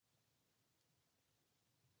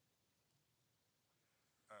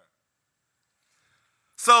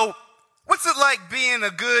So, what's it like being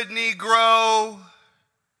a good Negro?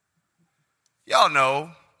 Y'all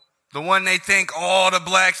know, the one they think all the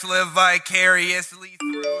blacks live vicariously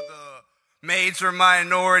through, the major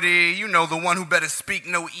minority, you know, the one who better speak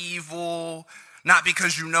no evil, not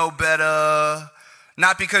because you know better,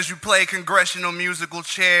 not because you play congressional musical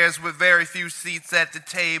chairs with very few seats at the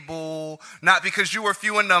table, not because you are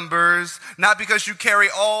few in numbers, not because you carry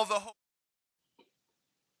all the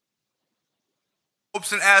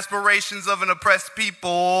hopes and aspirations of an oppressed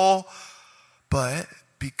people, but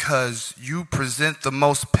because you present the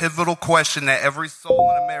most pivotal question that every soul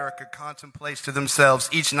in America contemplates to themselves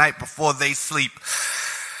each night before they sleep.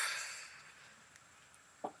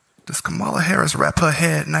 Does Kamala Harris wrap her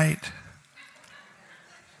hair at night?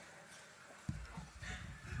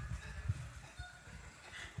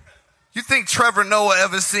 You think Trevor Noah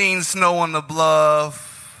ever seen Snow on the Bluff?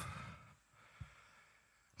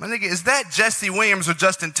 My nigga, is that Jesse Williams or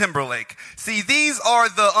Justin Timberlake? See, these are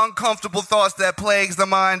the uncomfortable thoughts that plagues the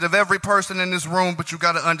mind of every person in this room, but you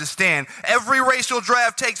gotta understand, every racial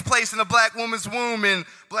draft takes place in a black woman's womb, and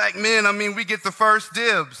black men, we get the first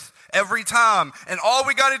dibs every time. And all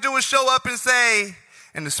we gotta do is show up and say,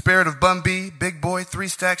 in the spirit of Bun B, Big Boy, 3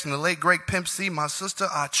 Stacks, and the late great Pimp C, my sister,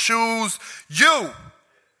 I choose you.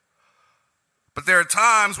 But there are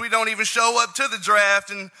times we don't even show up to the draft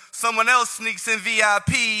and someone else sneaks in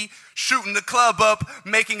VIP, shooting the club up,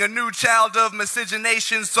 making a new child of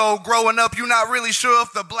miscegenation. So growing up, you're not really sure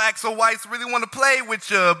if the blacks or whites really want to play with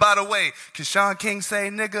you. By the way, can Sean King say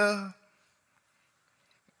nigga?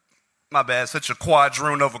 My bad, such a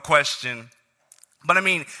quadroon of a question. But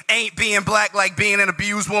ain't being black like being an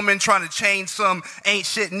abused woman trying to change some ain't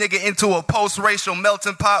shit nigga into a post-racial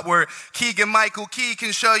melting pot where Keegan-Michael Key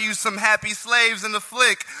can show you some happy slaves in the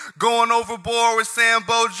flick, going overboard with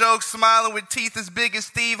Sambo jokes, smiling with teeth as big as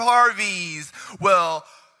Steve Harvey's. Well,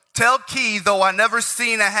 tell Key, though I never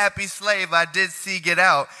seen a happy slave, I did see Get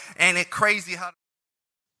Out. Ain't it crazy how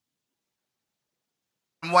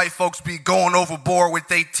white folks be going overboard with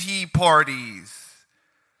they tea parties?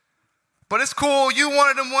 But it's cool, you one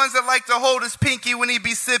of them ones that like to hold his pinky when he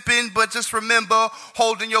be sipping, but just remember,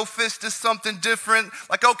 holding your fist is something different.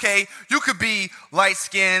 Like, okay, you could be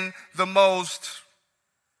light-skinned, the most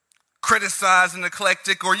criticized and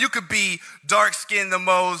eclectic, or you could be dark-skinned, the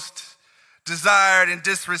most desired and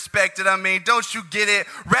disrespected. Don't you get it?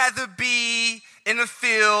 Rather be in the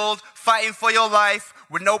field fighting for your life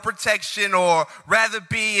with no protection, or rather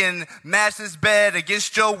be in Mass's bed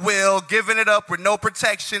against your will, giving it up with no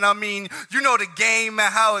protection. You know the game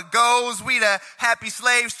and how it goes. We the happy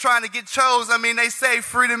slaves trying to get chose. They say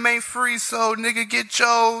freedom ain't free, so nigga get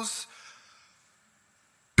chose.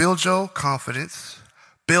 Build your confidence.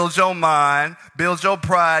 Build your mind, build your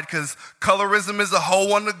pride, because colorism is a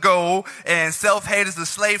hoe on the go, and self-hate is a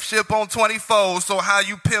slave ship on 24. So how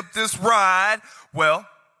you pimp this ride? Well,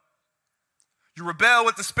 you rebel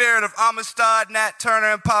with the spirit of Amistad, Nat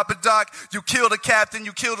Turner, and Papa Doc. You kill the captain,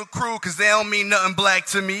 you kill the crew, because they don't mean nothing black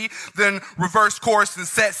to me. Then reverse course and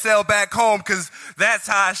set sail back home, because that's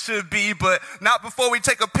how it should be. But not before we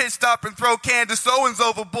take a pit stop and throw Candace Owens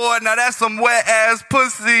overboard. Now that's some wet-ass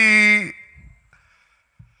pussy.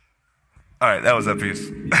 All right, that was that piece.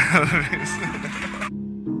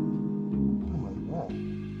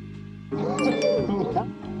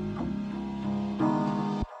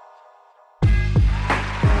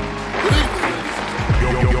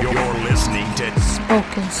 You're listening to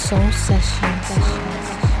Spoken Soul Sessions.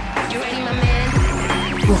 You ready, my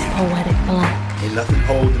man? With Poetic Black. Ain't nothing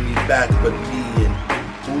holding me back but me, and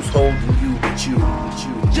who's holding you but you?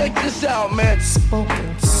 Check this out, man.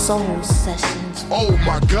 Spoken Soul Sessions. Oh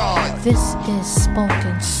my God. This is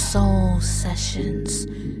Spoken Soul Sessions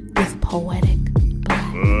with Poetic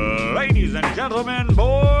Black. Ladies and gentlemen,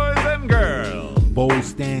 boys and girls. Bold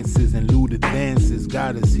stances and looted dances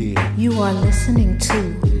got us here. You are listening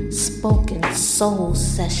to Spoken Soul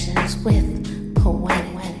Sessions with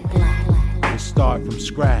Poetic Black. We'll start from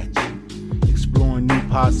scratch, exploring new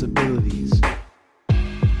possibilities.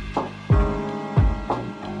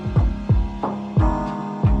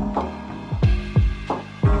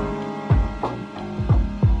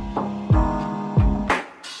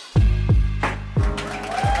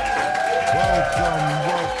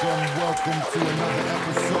 Welcome to another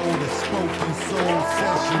episode of Spoken Soul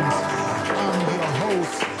Sessions. I'm your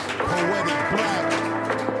host, Poetic Black,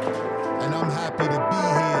 and I'm happy to be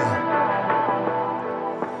here.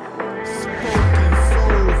 Spoken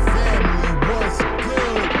Soul family.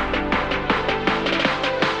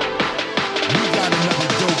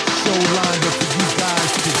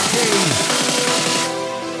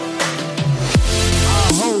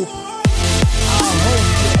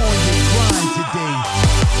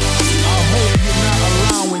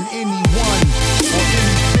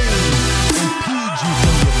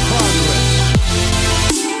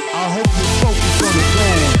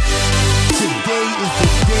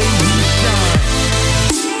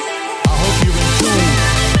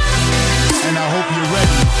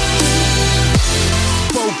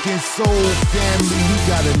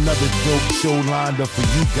 another dope show lined up for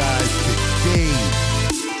you guys today.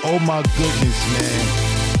 Oh my goodness, man.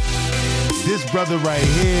 This brother right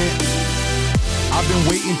here, I've been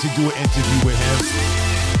waiting to do an interview with him.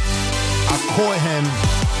 I caught him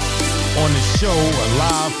on the show, a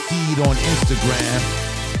live feed on Instagram,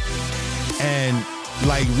 and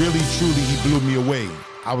like really truly he blew me away.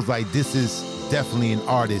 I was like, this is definitely an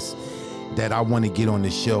artist that I want to get on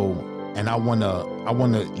the show, and I want to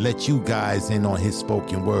let you guys in on his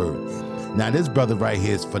spoken word. Now this brother right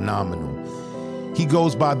here is phenomenal. He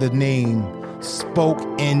goes by the name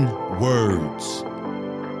Spoken Words.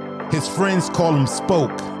 His friends call him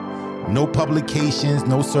Spoke. No publications,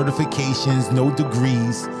 no certifications, no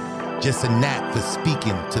degrees, just a knack for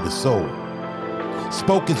speaking to the soul.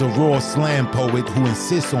 Spoke is a raw slam poet who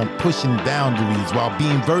insists on pushing boundaries while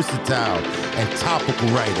being versatile and topical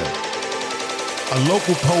writer. A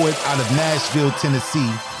local poet out of Nashville,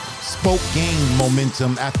 Tennessee, Spoke gained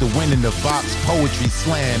momentum after winning the Vox Poetry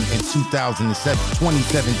Slam in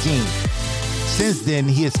 2017. Since then,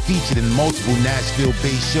 he has featured in multiple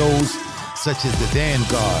Nashville-based shows such as The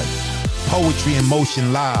Vanguard, Poetry in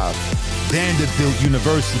Motion Live, Vanderbilt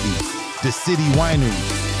University, The City Winery,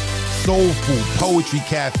 Soulful Poetry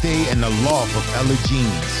Cafe, and The Loft of Ella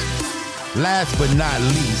Jeans. Last but not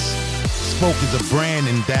least, Spoke is a brand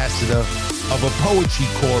ambassador of a poetry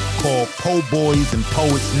corp called Po Boys and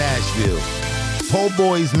Poets Nashville. Po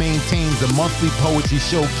Boys maintains a monthly poetry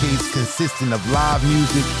showcase consisting of live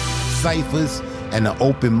music, ciphers, and an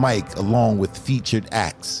open mic along with featured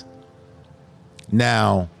acts.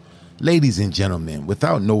 Now, ladies and gentlemen,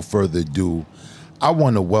 without no further ado, I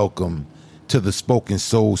want to welcome to the Spoken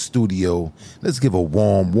Soul studio. Let's give a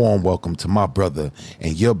warm welcome to my brother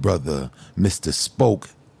and your brother, Mr.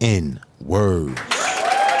 Spoken Word.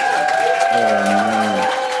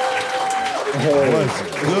 What's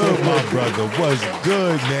good, my brother? What's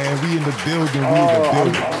good, man? We in the building.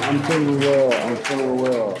 I'm feeling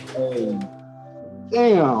well. Hey,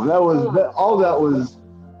 damn, that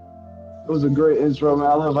was a great intro, man.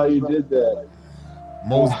 I love how you did that.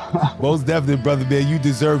 Most definitely, brother, man. You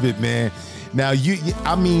deserve it, man. Now,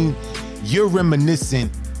 you're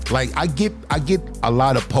reminiscent. Like I get a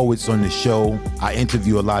lot of poets on the show. I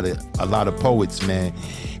interview a lot of poets, man.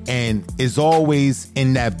 And it's always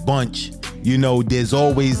in that bunch, there's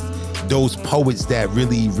always those poets that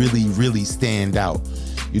really, really, really stand out.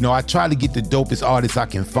 I try to get the dopest artists I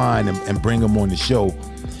can find and bring them on the show.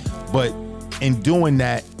 But in doing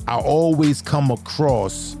that, I always come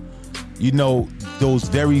across, those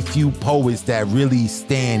very few poets that really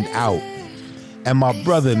stand out. And my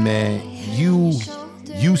brother, man, you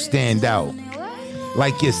stand out.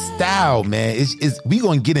 Like your style, man, we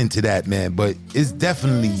gonna get into that, man, but it's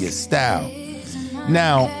definitely your style.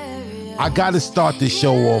 Now, I gotta start the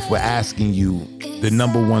show off with asking you the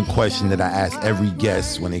number one question that I ask every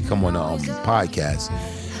guest when they come on the podcast.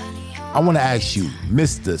 I wanna ask you,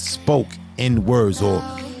 Mr. Spoken Words, or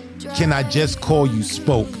can I just call you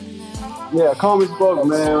Spoke? Yeah, call me Spoke,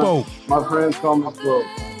 man. Spoke. My friends call me Spoke.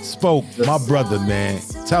 Spoke, my brother, man.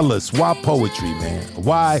 Tell us, why poetry, man?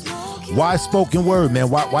 Why spoken word, man?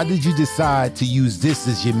 Why did you decide to use this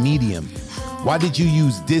as your medium? Why did you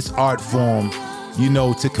use this art form,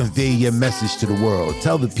 to convey your message to the world?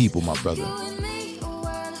 Tell the people, my brother.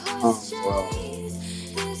 Well,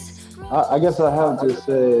 I guess I have to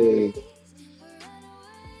say,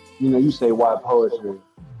 you say why poetry?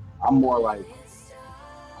 I'm more like,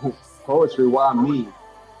 poetry, why me?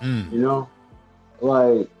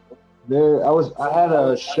 Like I had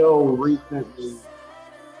a show recently.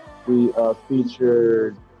 We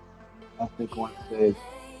featured, I think I want to say,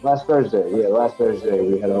 last Thursday we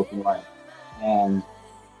had an open mic, and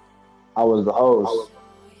I was the host,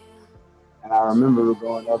 and I remember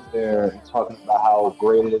going up there and talking about how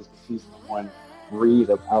great it is to see someone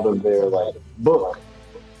read out of their book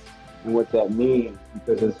and what that means,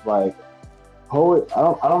 because it's like poet.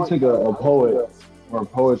 I don't think a poet or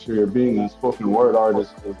poetry or being a spoken word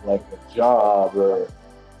artist is like a job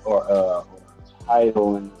or a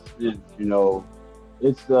title in the sense,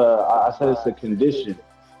 It's I said it's a condition.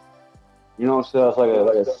 So it's like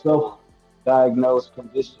a self-diagnosed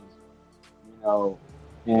condition,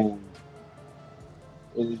 and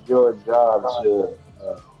it is your job to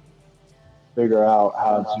figure out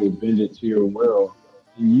how to bend it to your will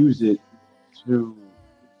and use it to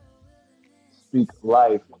speak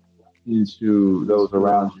life into those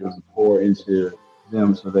around you and pour into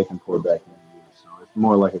them so they can pour back into you. So it's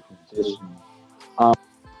more like a condition.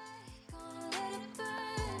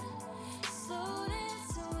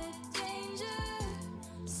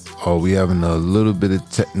 Oh, we having a little bit of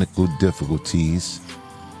technical difficulties.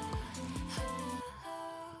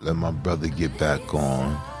 Let my brother get back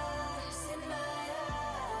on.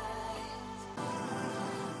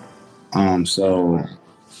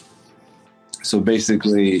 So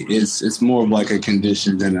basically, it's more of like a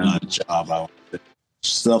condition than a job. I would say.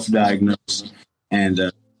 Self-diagnosed, and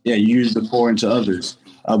you use to pour into others.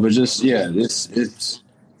 But just it's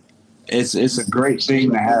a great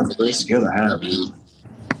thing to have. It's a great skill to have.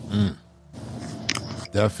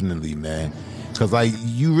 Definitely, man. Cause like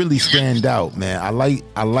you really stand out, man.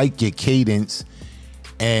 I like your cadence,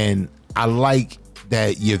 and I like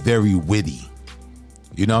that you're very witty.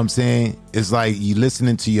 You know what I'm saying? It's like you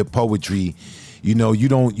listening to your poetry, you know, you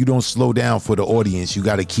don't slow down for the audience. You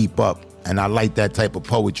got to keep up. And I like that type of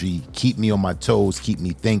poetry. Keep me on my toes, keep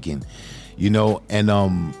me thinking, you know, and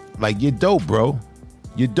like you're dope, bro.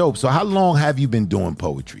 You're dope. So how long have you been doing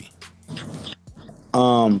poetry?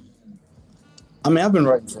 I mean, I've been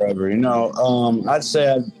writing forever, you know. I'd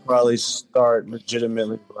say I'd probably start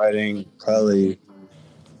legitimately writing probably,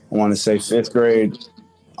 I want to say 5th grade.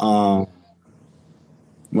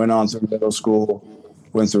 Went on through middle school,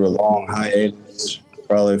 went through a long hiatus,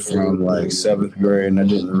 probably from like 7th grade, and I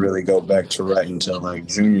didn't really go back to writing until like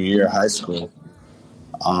junior year of high school.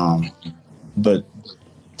 But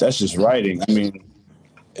that's just writing. I mean,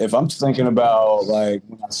 if I'm thinking about like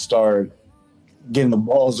when I start getting the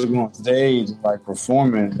balls going on stage, like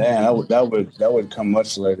performing, man, that would come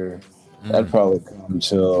much later. That'd probably come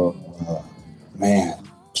till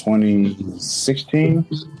 2016,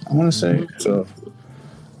 I want to say. So,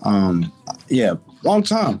 long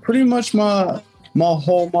time. Pretty much my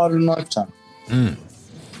whole modern lifetime.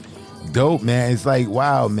 Dope, man. It's like,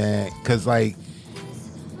 wow, man. Because like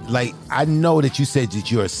I know that you said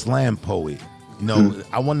that you're a slam poet. You know,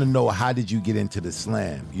 I want to know, how did you get into the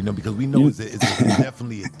slam? You know, because we know it's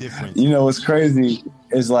definitely a difference. You know, what's crazy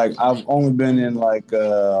is like I've only been in like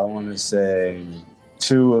I want to say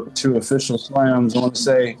two official slams. I want to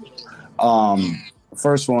say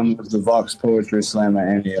first one was the Vox Poetry Slam at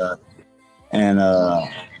Antioch, and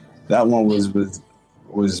that one was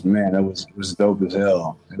man, that was dope as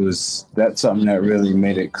hell. That's something that really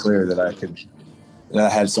made it clear that I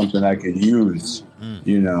had something I could use.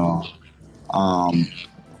 You know.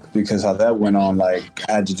 Because how that went on, like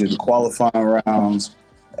I had to do the qualifying rounds,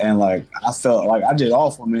 and like I felt like I did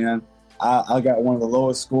awful, man. I got one of the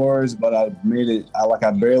lowest scores, but I made it.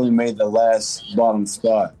 I barely made the last bottom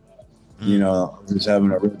spot. You know, I was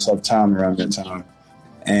having a real tough time around that time,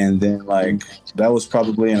 and then like that was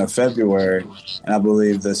probably in February, and I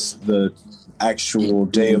believe the actual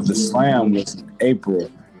day of the slam was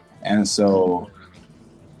April, and so.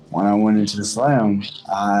 When I went into the slam,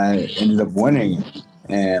 I ended up winning,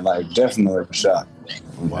 and like definitely a shot.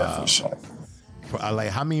 Wow. Like,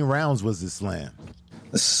 how many rounds was the slam?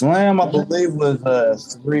 The slam, I believe,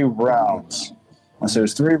 was 3 rounds. Once there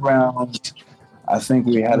was 3 rounds, I think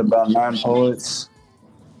we had about 9 poets.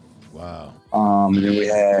 Wow. And then we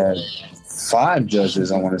had 5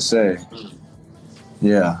 judges, I want to say.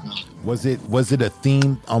 Yeah. Was it a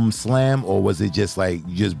theme slam, or was it just like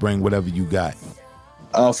you just bring whatever you got?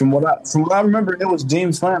 From what I remember, it was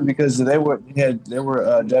deemed slam because they were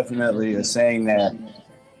definitely saying that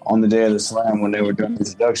on the day of the slam when they were doing the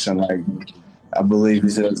introduction. Like, I believe he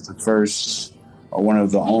said it was the first or one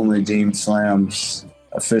of the only deemed slams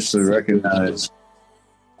officially recognized.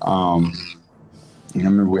 I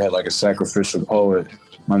remember we had like a sacrificial poet,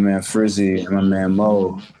 my man Frizzy and my man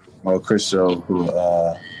Mo Cristo, who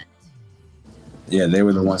they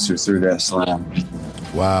were the ones who threw that slam.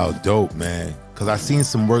 Wow, dope, man. Cause I seen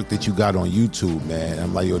some work that you got on YouTube, man.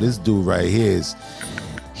 I'm like, yo, this dude right here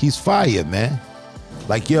he's fire, man.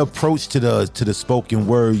 Like your approach to the spoken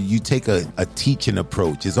word, you take a teaching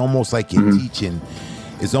approach. It's almost like you're teaching.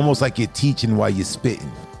 It's almost like you're teaching while you're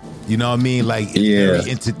spitting. You know what I mean? Like, it's very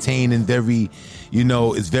entertaining, very, you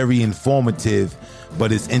know, it's very informative,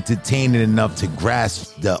 but it's entertaining enough to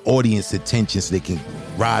grasp the audience attention so they can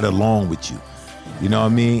ride along with you. You know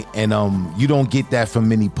what I mean? And you don't get that from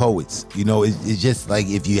many poets. You know, it's just like,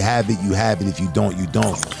 if you have it, you have it. If you don't, you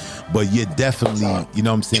don't. But you're definitely, you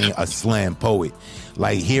know what I'm saying, a slam poet.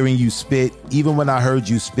 Like, hearing you spit, even when I heard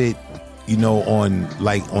you spit, you know,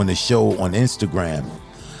 on the show on Instagram,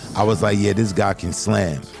 I was like, yeah, this guy can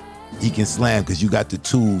slam. He can slam because you got the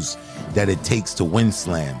tools that it takes to win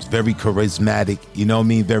slams. Very charismatic, you know what I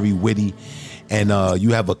mean? Very witty. And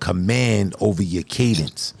you have a command over your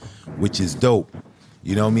cadence, which is dope.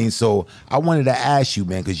 You know what I mean? So I wanted to ask you,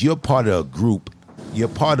 man, because you're part of a group. You're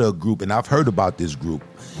part of a group, and I've heard about this group.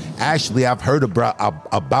 Actually, I've heard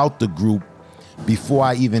about the group before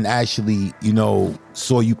I even actually, you know,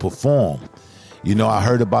 saw you perform. You know, I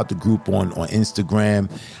heard about the group on Instagram.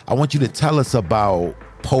 I want you to tell us about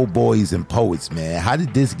Po' Boys and Poets, man. How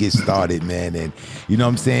did this get started, man? And you know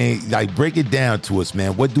what I'm saying? Like, break it down to us,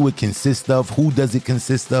 man. What do it consist of? Who does it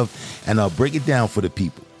consist of? And break it down for the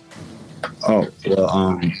people. Oh,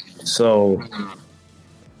 well, so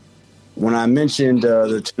when I mentioned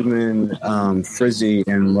the two men, Frizzy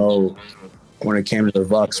and Mo, when it came to the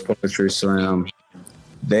Vox Poetry Slam,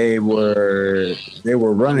 they were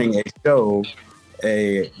running a show,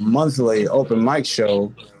 a monthly open mic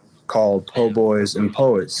show called Po' Boys and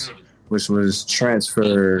Poets, which was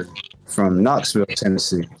transferred from Knoxville,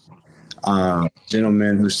 Tennessee.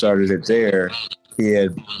 Gentleman who started it there, he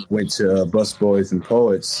had went to Bus Boys and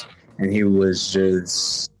Poets, and he was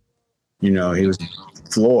just, he was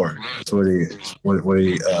floored. That's what he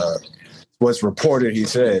what's reported he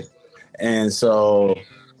said. And so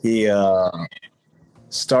he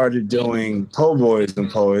started doing Po' Boys and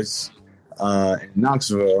Poets in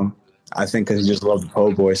Knoxville, I think because he just loved the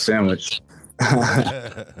Po' Boy sandwich.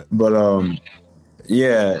 But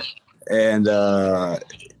yeah, and I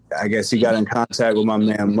guess he got in contact with my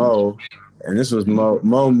man Mo, and this was Mo.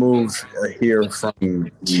 Mo moved here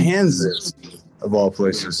from Kansas, of all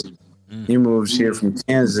places. He moved here from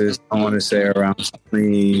Kansas, I want to say around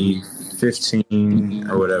 2015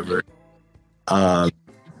 or whatever.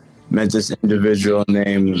 Met this individual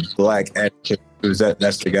named Black Advocate.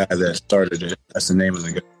 That's the guy that started it. That's the name of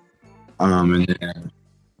the guy. And then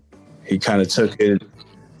he kind of took it,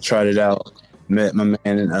 tried it out, met my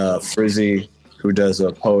man Frizzy, who does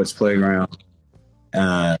a Poets Playground.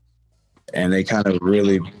 And they kind of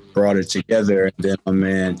really brought it together. And then my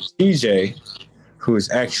man TJ, who is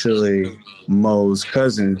actually Mo's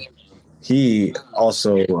cousin, he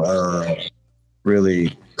also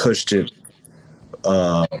really pushed it.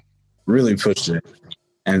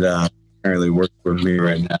 And apparently works with me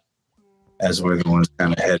right now, as we're the ones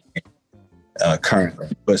kind of heading currently.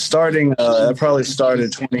 But starting, that probably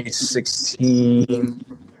started 2016.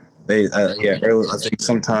 Early, I think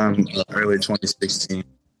sometime early 2016.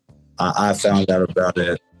 I found out about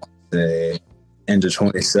it the end of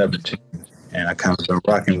 2017, and I kind of been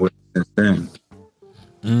rocking with it since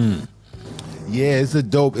then. Yeah, it's a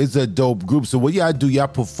dope group. So what y'all do? Y'all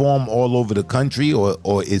perform all over the country,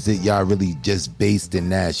 or is it y'all really just based in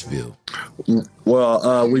Nashville?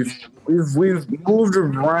 Well, we've moved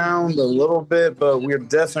around a little bit, but we're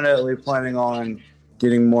definitely planning on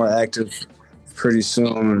getting more active pretty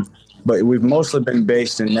soon. But we've mostly been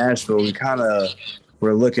based in Nashville.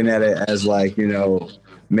 We're looking at it as like,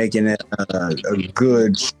 making it a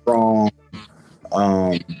good, strong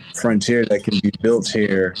frontier that can be built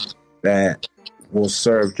here that will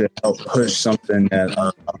serve to help push something that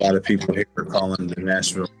a lot of people here are calling the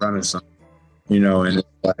Nashville Renaissance. And it's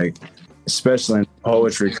like, especially in the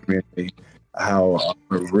poetry community, how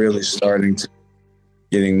we're really starting to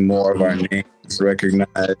getting more of our names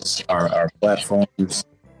recognized, our platforms.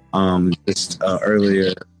 Just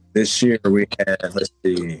earlier this year, we had,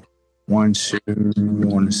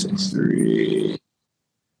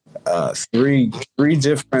 three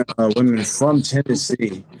different women from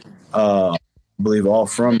Tennessee, I believe all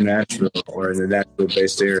from Nashville or the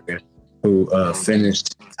Nashville-based area, who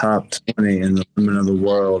finished top 20 in the Women of the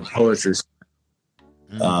World Poetry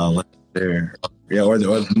Slam there. Yeah, or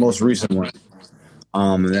the most recent one.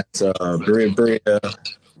 And that's Bria,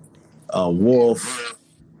 Wolf,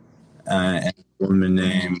 and a woman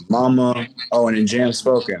named Mama. Oh, and then Jam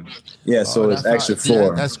Spoken. Yeah, so it's actually four. Yeah,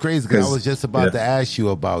 that's crazy, because I was just about to ask you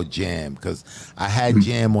about Jam, because I had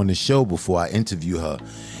Jam on the show before I interviewed her.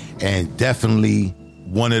 And definitely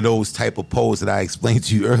one of those type of poets that I explained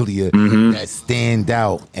to you earlier that stand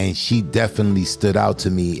out, and she definitely stood out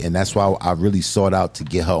to me, and that's why I really sought out to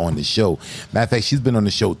get her on the show. Matter of fact, she's been on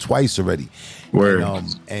the show twice already. Word.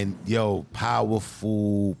 And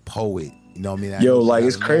powerful poet. You know what I mean?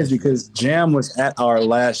 It's crazy because Jam was at our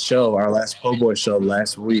last Po' Boy show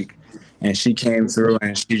last week, and she came through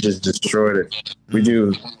and she just destroyed it.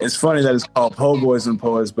 It's funny that it's called Po' Boys and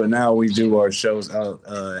Poets, but now we do our shows out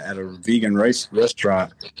at a vegan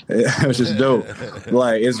restaurant, which is dope.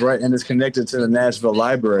 It's right, and it's connected to the Nashville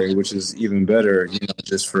Library, which is even better,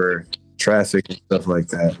 just for traffic and stuff like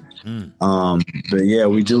that. But yeah,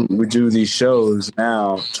 we do these shows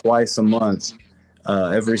now twice a month,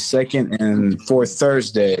 every second and fourth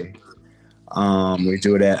Thursday. We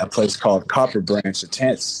do it at a place called Copper Branch,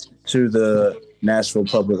 attached to the Nashville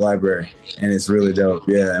Public Library, and it's really dope.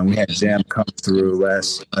 Yeah, and we had Jam come through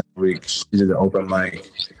last week. She did the open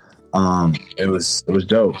mic. It was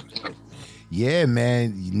dope. Yeah,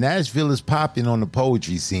 man, Nashville is popping on the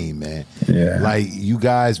poetry scene, man. Yeah, like you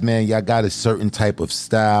guys, man, y'all got a certain type of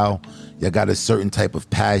style, y'all got a certain type of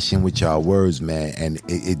passion with y'all words, man, and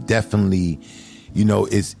it definitely, you know,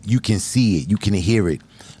 you can see it, you can hear it.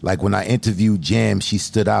 Like when I interviewed Jam, she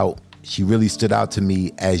really stood out to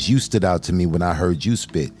me as you stood out to me when I heard you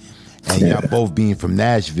spit. And y'all both being from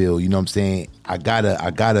Nashville, you know what I'm saying? I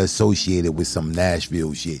gotta associate it with some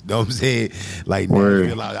Nashville shit. You know what I'm saying? Like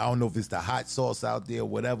Nashville, I don't know if it's the hot sauce out there or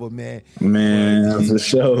whatever, man. Man, for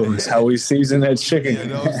sure. It's how we season that chicken. You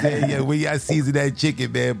know what I'm saying? Yeah, we got season that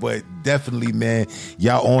chicken, man. But definitely, man,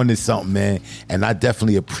 y'all on to something, man. And I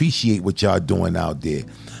definitely appreciate what y'all doing out there.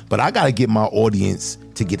 But I gotta get my audience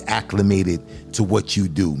to get acclimated to what you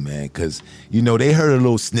do, man. Cause you know, they heard a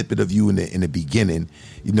little snippet of you in the beginning.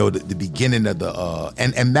 You know, the beginning of the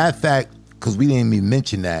and matter of fact, because we didn't even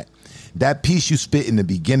mention that piece you spit in the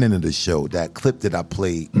beginning of the show, that clip that I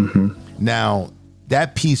played. Mm-hmm. Now,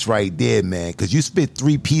 that piece right there, man, because you spit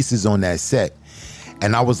 3 pieces on that set.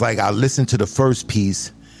 And I was like, I listened to the first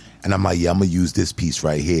piece, and I'm like, yeah, I'm going to use this piece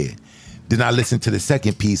right here. Then I listened to the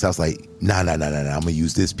second piece. I was like, nah, I'm going to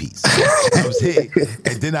use this piece. You know what I'm saying?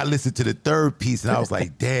 And then I listened to the third piece, and I was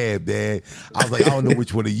like, damn, man. I was like, I don't know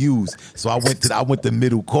which one to use. So I went the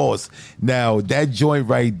middle course. Now, that joint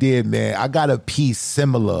right there, man, I got a piece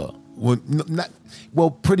similar.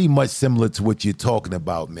 Pretty much similar to what you're talking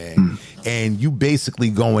about, man. And you basically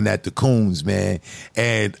going at the coons, man.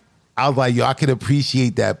 And I was like, yo, I can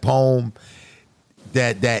appreciate that poem,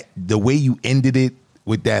 that the way you ended it,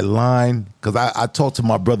 with that line, because I talked to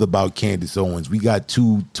my brother about Candace Owens. We got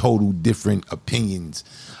 2 total different opinions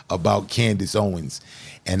about Candace Owens.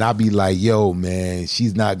 And I be like, yo, man,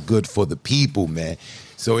 she's not good for the people, man.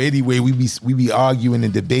 So anyway, we be arguing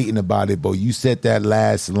and debating about it, but you said that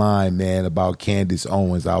last line, man, about Candace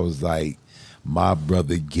Owens. I was like, my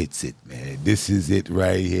brother gets it, man. This is it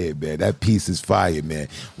right here, man. That piece is fire, man.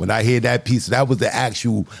 When I hear that piece, that was the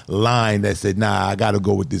actual line that said, nah, I got to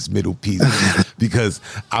go with this middle piece because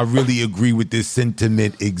I really agree with this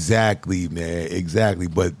sentiment exactly, man. Exactly.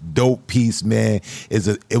 But dope piece, man,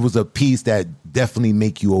 it was a piece that definitely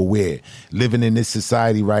make you aware. Living in this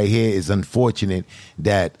society right here is unfortunate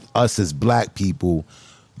that us as black people,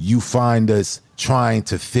 you find us trying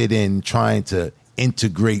to fit in, trying to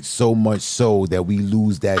integrate so much so that we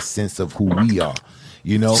lose that sense of who we are,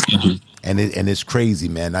 you know? And it's crazy,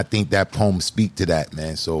 man. I think that poem speak to that,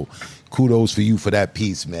 man. So kudos for you for that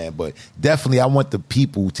piece, man. But definitely I want the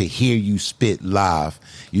people to hear you spit live,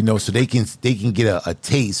 you know, so they can get a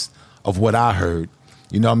taste of what I heard.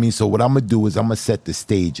 You know what I mean? So what I'm going to do is I'm going to set the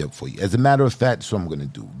stage up for you. As a matter of fact, that's what I'm going to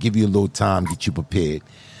do. Give you a little time, get you prepared.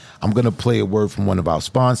 I'm going to play a word from one of our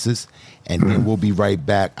sponsors, and then we'll be right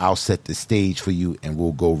back. I'll set the stage for you, and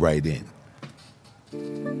we'll go right in.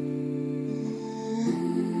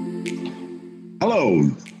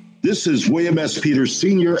 Hello, this is William S. Peters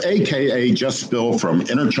Sr., a.k.a. Just Bill from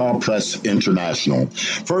Inner Child Press International.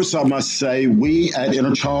 First, I must say we at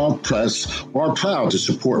Inner Child Press are proud to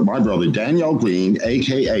support my brother Daniel Green,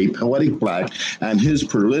 a.k.a. Poetic Black, and his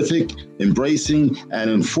prolific, embracing,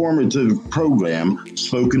 and informative program,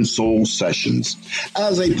 Spoken Soul Sessions.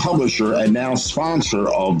 As a publisher and now sponsor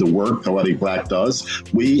of the work Poetic Black does,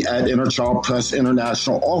 we at Inner Child Press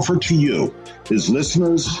International offer to you, his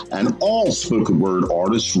listeners, and all spoken word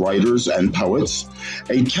artists, writers, and poets,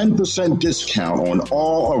 a 10% discount on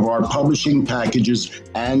all of our publishing packages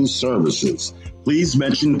and services. Please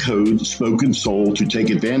mention code Spoken Soul to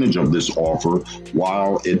take advantage of this offer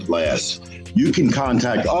while it lasts. You can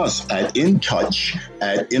contact us at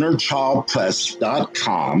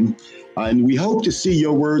intouch@innerchildpress.com, and we hope to see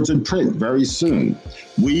your words in print very soon.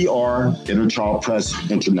 We are Inner Child Press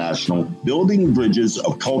International, building bridges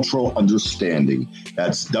of cultural understanding.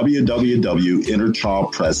 That's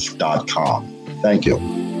www.innerchildpress.com. Thank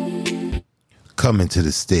you. Coming to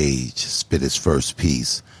the stage, spit his first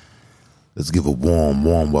piece. Let's give a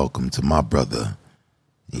warm welcome to my brother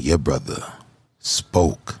and your brother,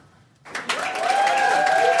 Spoke.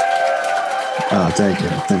 Oh, thank you.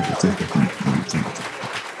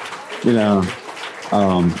 You know,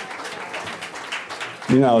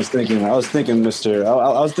 I was thinking, Mr.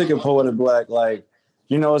 I was thinking Poetic Black, like,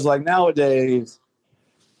 you know, it's like nowadays,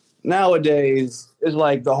 it's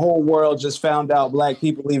like the whole world just found out black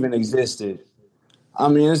people even existed. I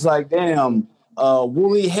mean, it's like, damn,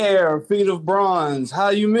 woolly hair, feet of bronze, how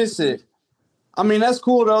you miss it? I mean, that's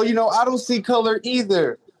cool, though. You know, I don't see color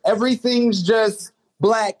either. Everything's just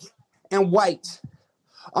black and white.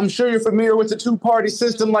 I'm sure you're familiar with the two-party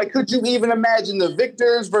system. Like, could you even imagine the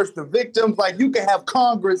victors versus the victims? Like, you could have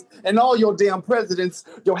Congress and all your damn presidents.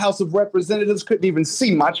 Your House of Representatives couldn't even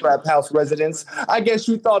see my trap house residents. I guess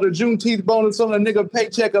you thought a Juneteenth bonus on a nigga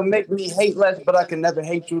paycheck would make me hate less, but I can never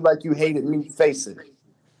hate you like you hated me. Face it.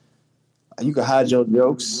 You can hide your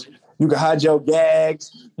jokes. You can hide your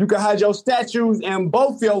gags. You can hide your statues and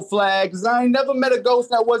both your flags. I ain't never met a ghost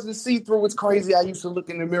that wasn't see-through. It's crazy. I used to look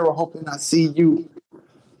in the mirror hoping I see you.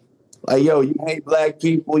 Like, yo, you hate black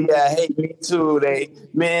people. Yeah, I hate me too. They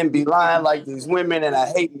men be lying like these women, and I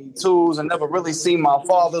hate me too. I never really seen my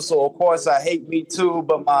father, so of course I hate me too.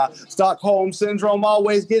 But my Stockholm syndrome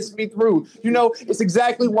always gets me through. You know, it's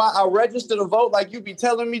exactly why I register to vote like you be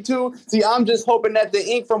telling me to. See, I'm just hoping that the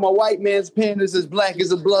ink from a white man's pen is as black as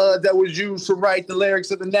the blood that was used to write the lyrics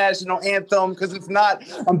of the national anthem. Because if not,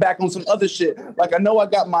 I'm back on some other shit. Like, I know I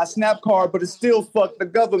got my SNAP card, but it's still fuck the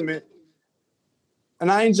government.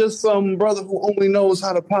 And I ain't just some brother who only knows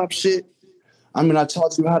how to pop shit. I mean, I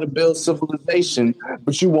taught you how to build civilization,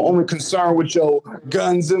 but you were only concerned with your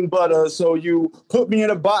guns and butter. So you put me in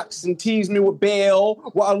a box and tease me with bail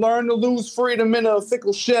while I learn to lose freedom in a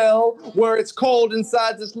fickle shell where it's cold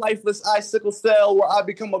inside this lifeless icicle cell where I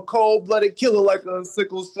become a cold-blooded killer like a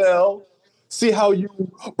sickle cell. See how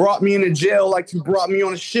you brought me into jail like you brought me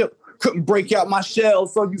on a ship. Couldn't break out my shell,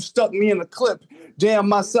 so you stuck me in a clip. Damn,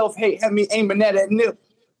 my self-hate had me aiming at that nip.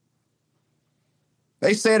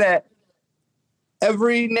 They say that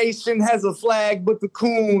every nation has a flag but the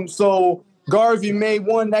coon, so Garvey made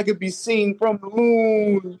one that could be seen from the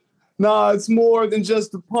moon. Nah, it's more than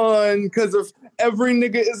just a pun, because if every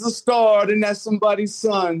nigga is a star, then that's somebody's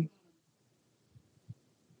son.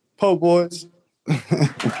 Po boys.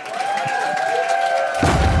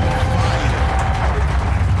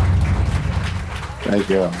 Thank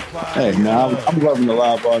you. Hey, man, I'm loving the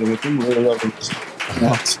live audience. I'm really loving this.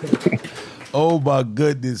 Oh, my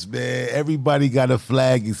goodness, man. Everybody got a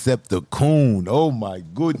flag except the coon. Oh, my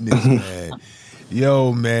goodness, man.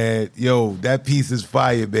 Yo, man. Yo, that piece is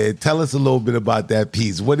fire, man. Tell us a little bit about that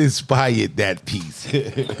piece. What inspired that piece?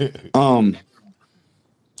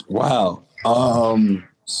 Wow.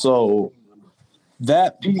 So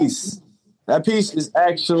that piece is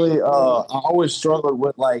actually, I always struggled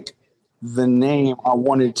with, like, the name I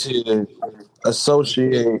wanted to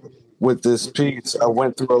associate with this piece. I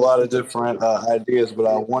went through a lot of different ideas, but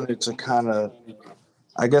I wanted to kind of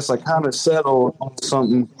settled on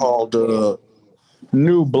something called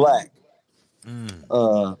New Black.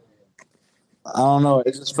 I don't know.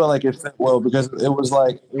 It just felt like it fit well because it was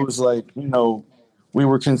like, you know, we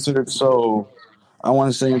were considered so, I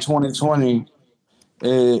want to say in 2020,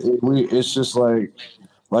 it's just like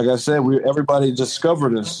I said, everybody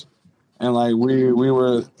discovered us. And like we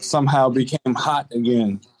were somehow became hot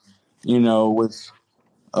again, you know, with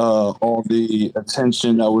all the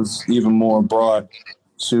attention that was even more brought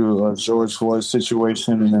to George Floyd's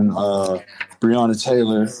situation and then Breonna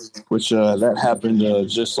Taylor, which that happened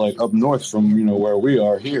just like up north from, you know, where we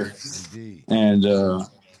are here. Indeed. And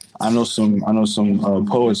I know some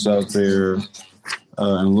poets out there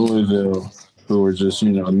in Louisville who were just,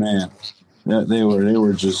 you know, man, they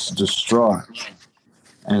were just distraught.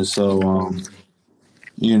 And so,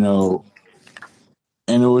 you know,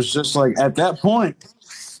 and it was just like at that point,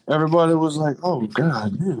 everybody was like, oh,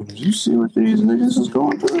 God, man, did you see what these niggas is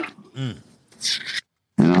going through? You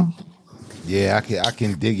know? Yeah, I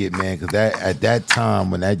can dig it, man, because at that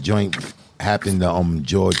time when that joint happened to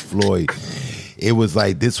George Floyd, it was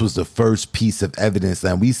like this was the first piece of evidence,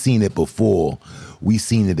 and we seen it before. We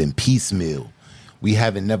seen it in piecemeal. We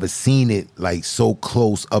haven't never seen it like so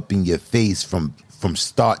close up in your face from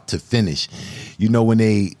start to finish. You know, when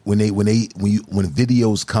videos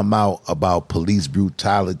come out about police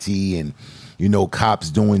brutality and, you know,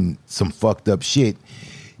 cops doing some fucked up shit,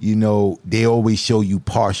 you know, they always show you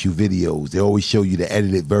partial videos. They always show you the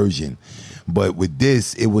edited version. But with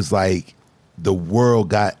this, it was like the world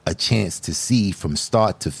got a chance to see from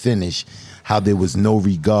start to finish how there was no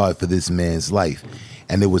regard for this man's life.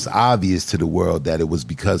 And it was obvious to the world that it was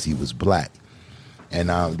because he was black. And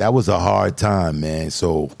that was a hard time, man.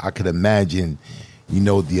 So I could imagine, you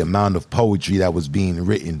know, the amount of poetry that was being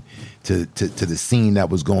written to the scene that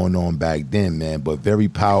was going on back then, man. But very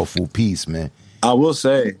powerful piece, man. I will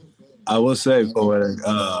say, Poetic,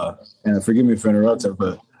 and forgive me for interrupting,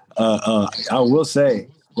 but I will say,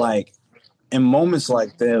 like, in moments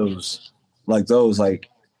like those,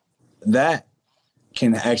 that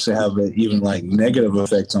can actually have an even like negative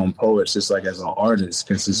effect on poets, just like as an artist,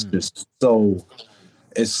 because it's just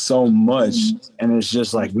it's so much, and it's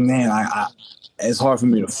just like, man, I it's hard for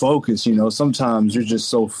me to focus, you know. Sometimes you're just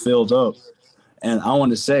so filled up. And I want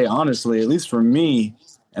to say, honestly, at least for me,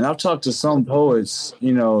 and I've talked to some poets,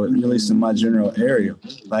 you know, at least in my general area,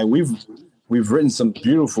 like we've written some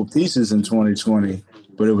beautiful pieces in 2020,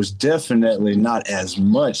 but it was definitely not as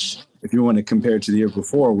much if you want to compare it to the year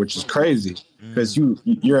before, which is crazy because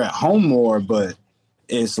you're at home more, but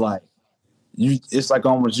it's like it's like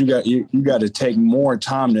almost you got to take more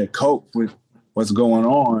time to cope with what's going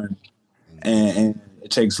on, and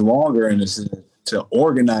it takes longer and it's to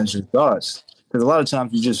organize your thoughts, because a lot of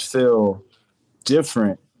times you just feel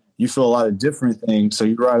different. You feel a lot of different things, so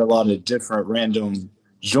you write a lot of different random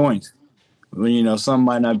joints. You know, some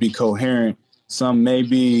might not be coherent, some may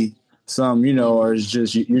be, some, you know, or it's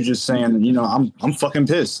just you're just saying, you know, I'm fucking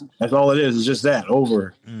pissed. That's all it is. It's just that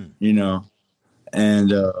over, you know.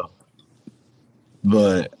 And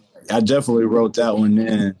but I definitely wrote that one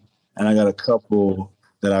in, and I got a couple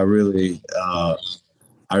that I really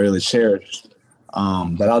cherished.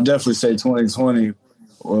 But I'll definitely say 2020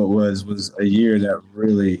 was a year that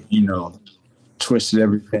really, you know, twisted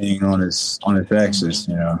everything on its axis,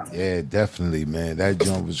 you know. Yeah, definitely, man. That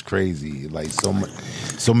jump was crazy. Like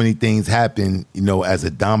so many things happened, you know, as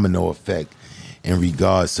a domino effect in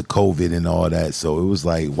regards to COVID and all that. So it was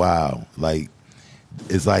like, wow. Like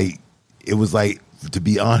it was like, to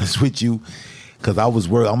be honest with you, because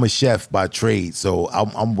I'm a chef by trade, so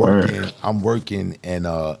I'm working, and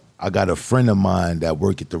I got a friend of mine that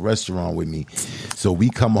work at the restaurant with me. So we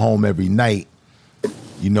come home every night.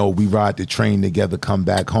 You know, we ride the train together, come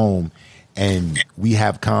back home, and we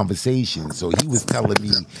have conversations. So he was telling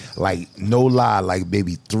me, like, no lie, like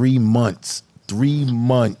maybe 3 months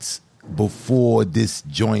before this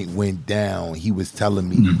joint went down, he was telling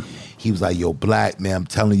me, he was like, yo, Black, man, I'm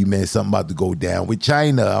telling you, man, something about to go down with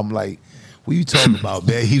China. I'm like, what you talking about,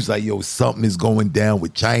 man? He was like, yo, something is going down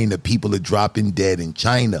with China. People are dropping dead in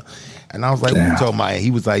China. And I was like, what you talking about? And he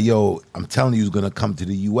was like, yo, I'm telling you, he's going to come to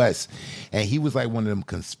the U.S. And he was like one of them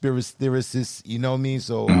conspiracy theorists, you know what I mean?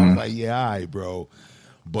 So I was like, yeah, all right, bro.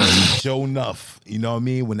 But sure enough, you know what I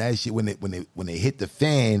mean? When that shit, when they hit the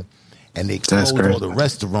fan and they closed all the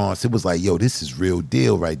restaurants, it was like, yo, this is real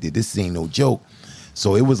deal right there. This ain't no joke.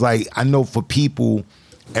 So it was like, I know for people,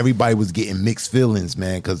 everybody was getting mixed feelings,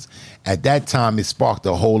 man, because at that time it sparked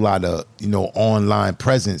a whole lot of, you know, online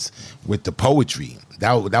presence with the poetry.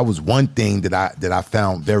 That was one thing that I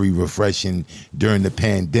found very refreshing during the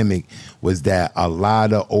pandemic, was that a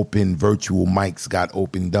lot of open virtual mics got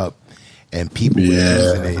opened up, and people were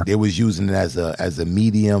using it. They was using it as a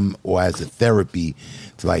medium or as a therapy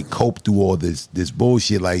to like cope through all this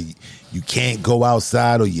bullshit. Like, you can't go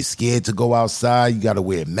outside, or you're scared to go outside. You got to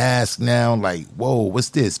wear a mask now. Like, whoa, what's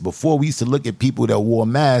this? Before, we used to look at people that wore a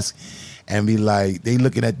mask and be like, they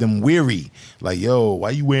looking at them weary. Like, yo, why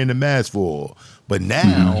you wearing the mask for? But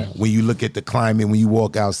now, when you look at the climate, when you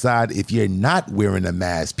walk outside, if you're not wearing a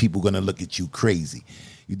mask, people going to look at you crazy.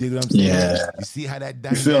 You dig what I'm saying? Yeah. You see how that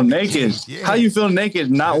you feel naked. Yeah. How you feel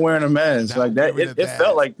naked not wearing a mask? Like that, it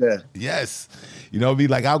felt like that. Yes. You know what I mean?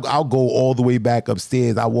 Like, I'll go all the way back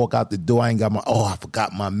upstairs. I walk out the door. I ain't got I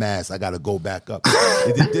forgot my mask. I got to go back up.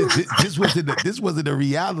 This wasn't a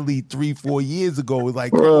reality 3-4 years ago. It was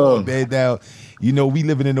like, come on, man. Now, you know, we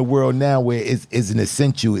living in a world now where it's an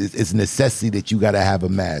essential, it's a necessity that you got to have a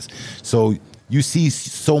mask. So you see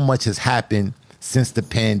so much has happened since the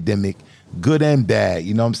pandemic, good and bad.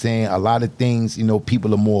 You know what I'm saying? A lot of things, you know,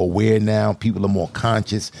 people are more aware now. People are more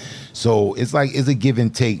conscious. So it's like, it's a give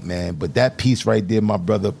and take, man. But that piece right there, my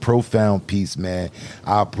brother, profound piece, man.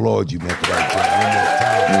 I applaud you, man, for that.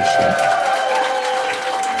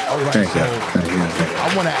 All right, so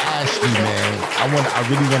I want to ask you, man. I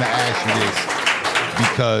really want to ask you this,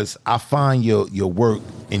 because I find your work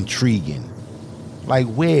intriguing. Like,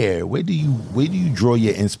 where do you draw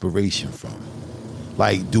your inspiration from?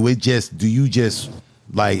 Like, do you just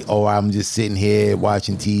like, oh, I'm just sitting here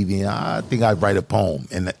watching TV and I think I'd write a poem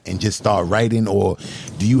and just start writing? Or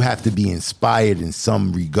do you have to be inspired in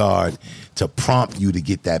some regard to prompt you to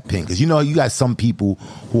get that pen? Because, you know, you got some people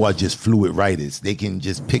who are just fluid writers. They can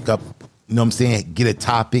just pick up, you know what I'm saying, get a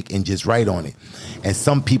topic and just write on it. And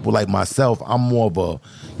some people like myself, I'm more of a,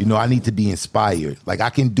 you know, I need to be inspired. Like, I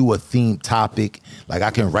can do a themed topic, like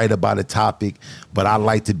I can write about a topic, but I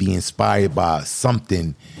like to be inspired by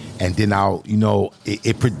something, and then I'll, you know,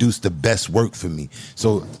 it produced the best work for me.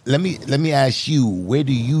 So let me ask you, where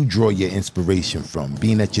do you draw your inspiration from,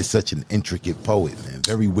 being that you're such an intricate poet, man,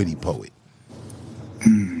 very witty poet?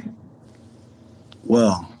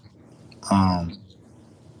 Well, I'm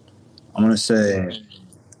gonna say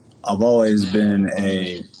I've always been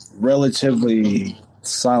a relatively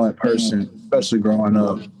silent person, especially growing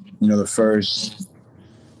up. You know, the first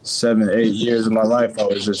 7-8 years of my life, I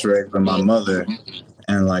was just raised by my mother,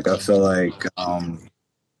 and like I feel like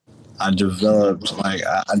I developed,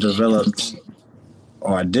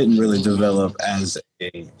 or I didn't really develop as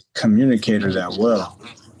a communicator that well.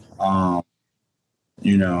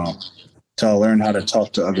 You know, till I learned how to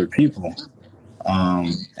talk to other people.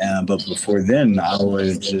 But before then, I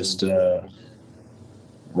was just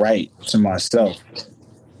write to myself.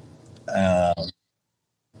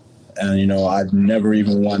 And, you know, I'd never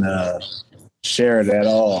even want to share it at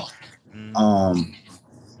all. I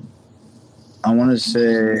want to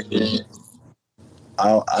say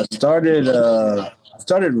I started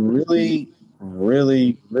really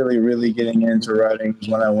getting into writing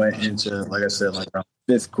when I went into, like I said, like around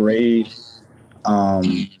 5th grade.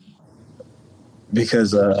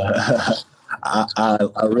 Because I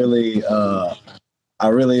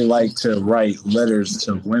really like to write letters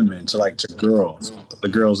to women, to girls, the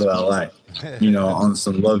girls that I like, you know, on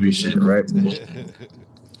some lovey shit, right?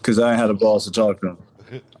 Because I had the balls to talk to them.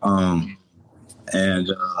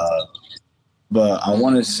 But I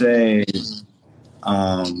want to say,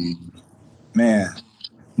 man,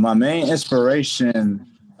 my main inspiration,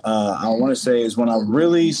 I want to say, is when I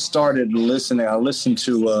really started listening. I listened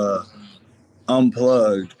to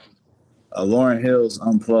Unplugged, Lauryn Hill's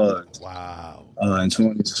Unplugged. Wow. In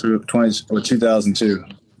 2002.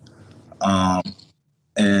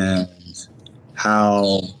 And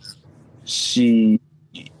how she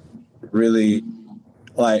really,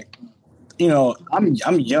 like, you know, I'm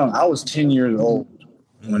young. I was 10 years old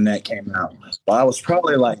when that came out. But I was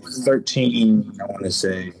probably like 13, I want to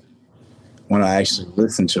say, when I actually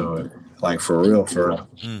listened to it, like for real.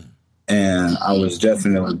 And I was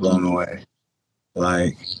definitely blown away.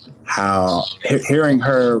 Like how hearing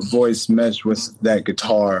her voice mesh with that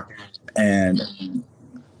guitar and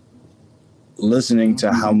listening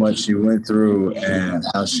to how much she went through and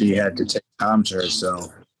how she had to take time to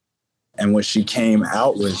herself and what she came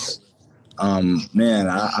out with. Man,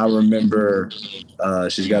 I remember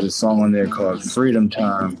she's got a song on there called Freedom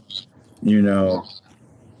Time, you know,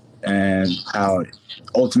 and how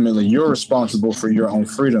ultimately you're responsible for your own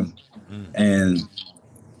freedom. And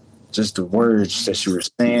just the words that she was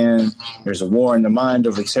saying, there's a war in the mind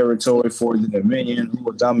over territory for the dominion, who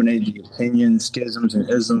will dominate the opinions, schisms, and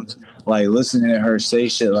isms. Like listening to her say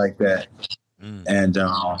shit like that. And,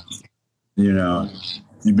 you know,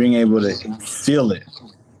 you being able to feel it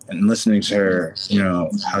and listening to her, you know,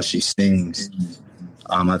 how she sings.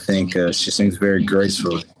 I think she sings very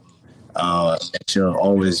gracefully. And she'll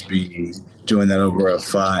always be doing that over a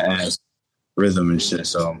fine-ass rhythm and shit.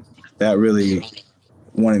 So that really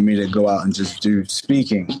wanted me to go out and just do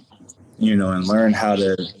speaking, you know, and learn how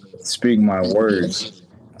to speak my words.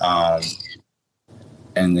 And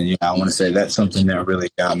then, I want to say that's something that really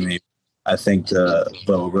got me. I think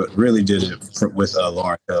what really did it with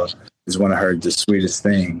Lauryn Hill is when I heard The Sweetest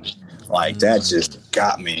Thing. Like, that just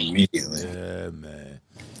got me immediately. Yeah, man.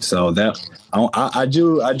 So that I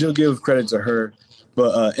do give credit to her,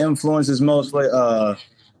 but influences mostly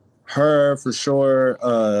her for sure.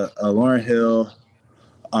 Lauryn Hill.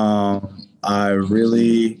 I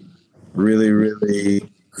really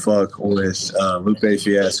fuck with Lupe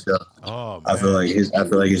Fiasco. Oh, man. I feel like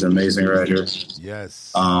he's an amazing writer.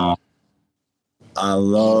 Yes. I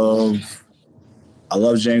love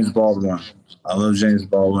James Baldwin.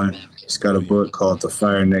 He's got a book called The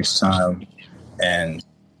Fire Next Time, and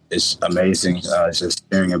it's amazing just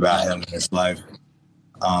hearing about him and his life.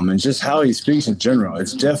 And just how he speaks in general.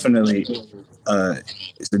 It's definitely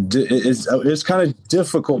it's kind of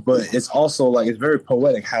difficult, but it's also like it's very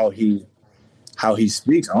poetic how he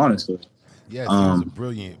speaks, honestly. Yeah, he's a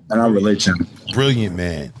brilliant, and I relate to him. Brilliant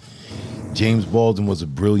man. James Baldwin was a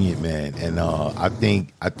brilliant man, and I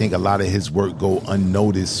think a lot of his work go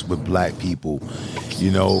unnoticed with black people,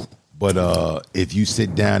 you know. But if you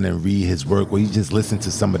sit down and read his work, or you just listen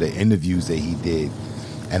to some of the interviews that he did,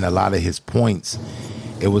 and a lot of his points,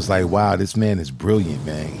 it was like, wow, this man is brilliant,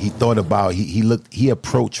 man. He thought about, he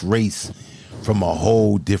approached race from a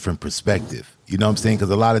whole different perspective. You know what I'm saying?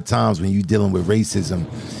 Because a lot of times when you're dealing with racism,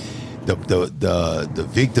 the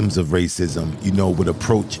victims of racism, you know, would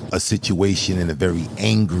approach a situation in a very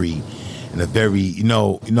angry, in a very, you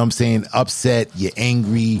know what I'm saying, upset, you're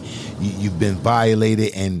angry, you've been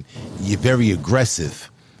violated, and you're very aggressive.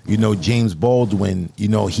 You know, James Baldwin, you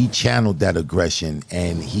know, he channeled that aggression,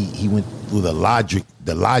 and he went through the logic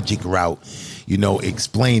route, you know,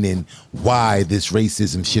 explaining why this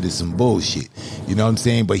racism shit is some bullshit. You know what I'm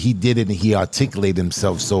saying? But he did it, and he articulated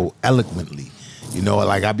himself so eloquently. You know,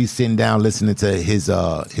 like I be sitting down listening to his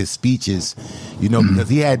speeches, you know, because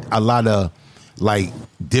he had a lot of like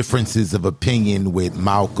differences of opinion with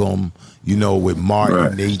Malcolm, you know, with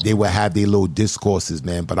Martin. Right. They would have their little discourses,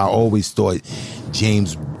 man. But I always thought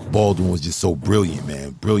James Baldwin was just so brilliant,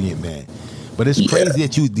 man. Brilliant, man. But it's crazy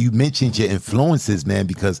that you mentioned your influences, man,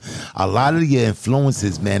 because a lot of your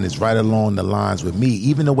influences, man, is right along the lines with me.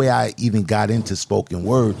 Even the way I even got into spoken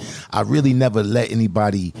word, I really never let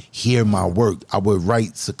anybody hear my work. I would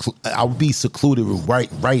I would be secluded with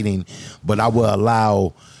writing, but I would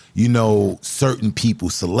allow, you know, certain people,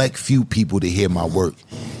 select few people to hear my work.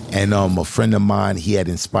 And a friend of mine, he had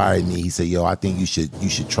inspired me. He said, yo, I think you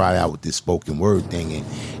should try out with this spoken word thing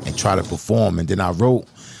and try to perform. And then I wrote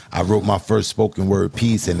my first spoken word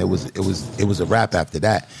piece, and it was a rap after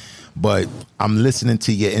that. But I'm listening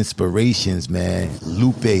to your inspirations, man.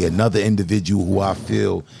 Lupe, another individual who I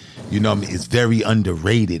feel, you know what I mean, is very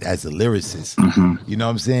underrated as a lyricist. You know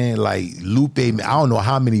what I'm saying? Like Lupe, I don't know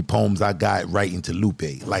how many poems I got writing to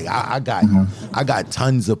Lupe. Like I got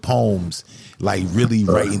tons of poems like really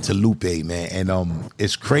writing to Lupe, man. And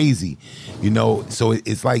it's crazy, you know, so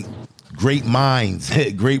it's like great minds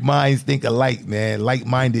think alike, man.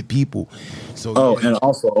 Like-minded people. So and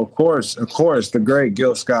also, of course, the great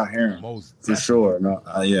Gil Scott-Heron, for sure. No,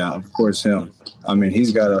 of course, him. I mean,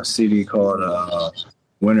 he's got a CD called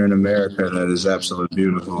Winter in America that is absolutely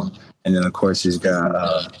beautiful. And then, of course, he's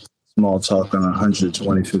got Small Talk on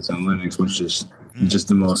 125th and Linux, which is just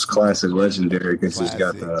the most classic, legendary, because he's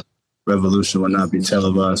got the Revolution Will Not Be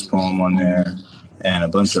Televised poem on there and a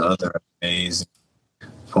bunch of other amazing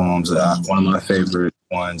poems. One of my favorite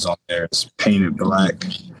ones on there is Painted Black,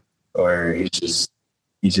 where he just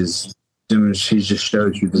shows you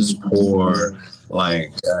this poor,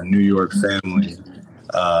 like, New York family.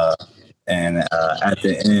 And at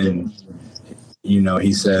the end, you know,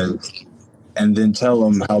 he says, and then tell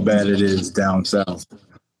them how bad it is down south.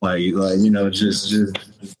 Like you know, just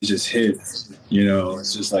hits. You know,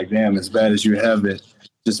 it's just like, damn, as bad as you have it,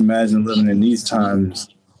 just imagine living in these times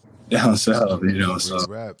down south. You know, so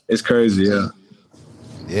it's crazy, yeah.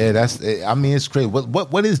 Yeah, I mean, it's crazy.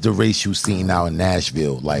 What is the racial scene now in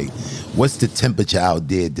Nashville? Like, what's the temperature out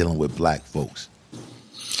there dealing with black folks?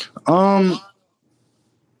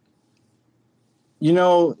 You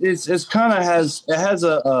know, it's kind of has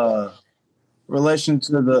a relation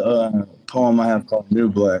to the poem I have called New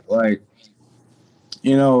Black. Like,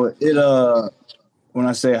 you know, when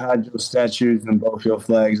I say hide your statues and both your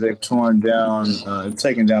flags, they've taken down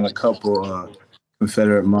a couple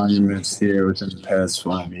Confederate monuments here within the past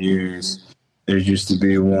 5 years. There used to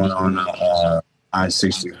be one on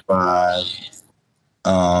I-65,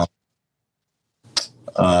 a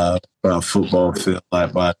football field by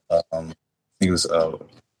I think was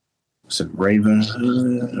it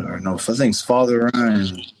Ravenhood or no? I think it's Father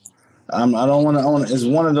Ryan. I don't want to. It's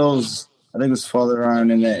one of those. I think it was Father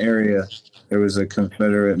Ryan in that area. There was a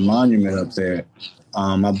Confederate monument up there.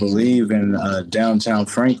 I believe in downtown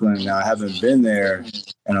Franklin. Now I haven't been there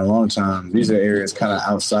in a long time. These are areas kind of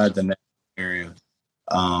outside the Nashville area.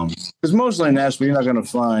 Because mostly in Nashville, you're not going to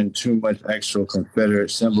find too much actual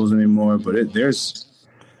Confederate symbols anymore. But there's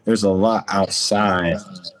a lot outside.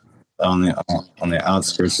 On the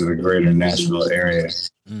outskirts of the greater Nashville area,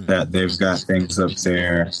 that they've got things up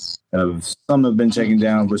there. Some have been taken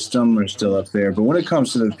down, but some are still up there. But when it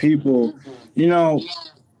comes to the people, you know,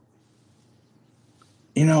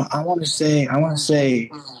 I want to say,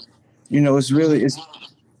 you know,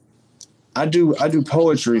 I do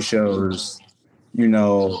poetry shows. You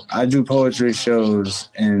know, I do poetry shows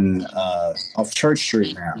in off Church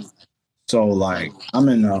Street now. So like I'm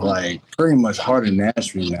in like pretty much heart of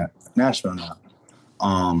Nashville now.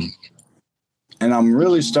 And I'm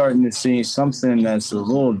really starting to see something that's a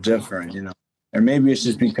little different, you know. And maybe it's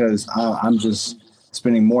just because I'm just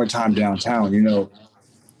spending more time downtown, you know.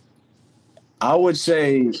 I would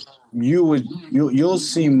say you'll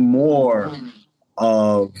see more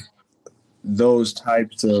of those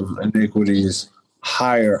types of iniquities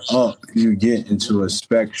higher up you get into a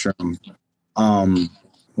spectrum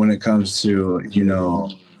when it comes to, you know,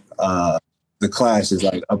 the classes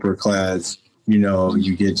like upper class, you know,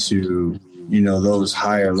 you get to, you know, those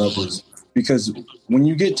higher levels. Because when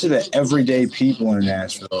you get to the everyday people in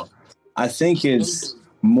Nashville, I think it's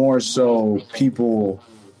more so people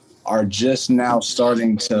are just now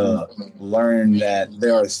starting to learn that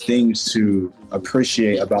there are things to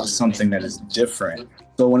appreciate about something that is different.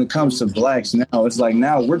 So when it comes to blacks now, it's like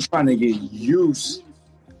now we're trying to get used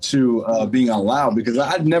to being allowed, because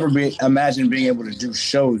I'd never imagined being able to do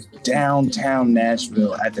shows downtown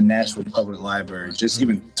Nashville at the Nashville Public Library just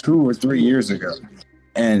even 2 or 3 years ago.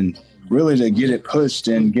 And really to get it pushed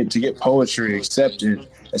and get poetry accepted,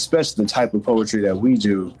 especially the type of poetry that we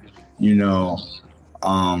do, you know,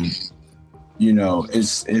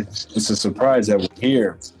 it's a surprise that we're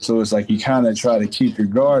here. So it's like you kind of try to keep your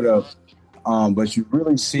guard up but you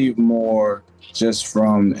really see it more just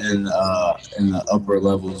from in the upper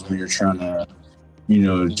levels when you're trying to,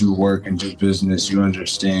 do work and do business. You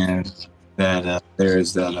understand that there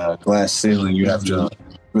is that glass ceiling you have to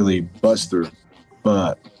really bust through.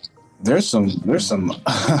 But there's this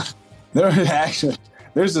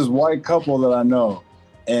white couple that I know,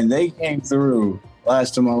 and they came through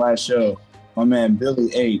to my last show. My man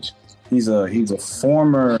Billy H. He's a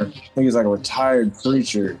former, I think he's like a retired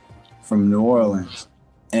preacher from New Orleans,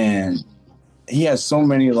 and he has so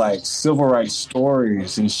many like civil rights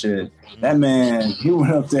stories and shit. That man, he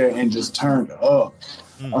went up there and just turned up.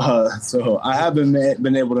 So I haven't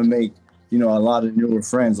been able to make, a lot of newer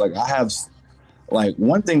friends. Like I have, like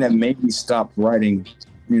one thing that made me stop writing,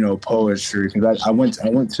 poetry, because I went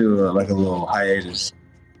to like a little hiatus.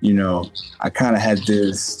 I kind of had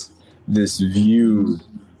this view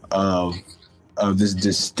of this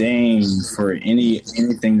disdain for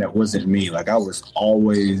anything that wasn't me. Like I was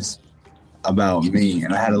always about me,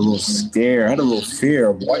 and I had a little fear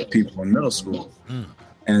of white people in middle school.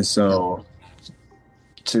 And so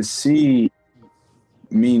to see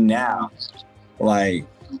me now, like,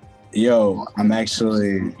 yo, I'm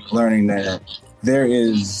actually learning that there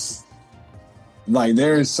is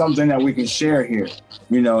something that we can share here,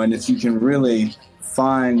 and if you can really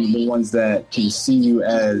find the ones that can see you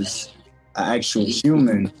as an actual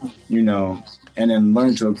human, and then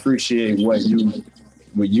learn to appreciate what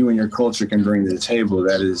you and your culture can bring to the table,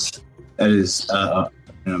 that is an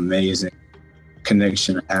amazing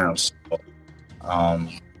connection to have. So,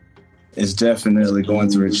 it's definitely going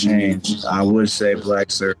through a change. I would say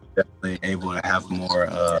blacks are definitely able to have more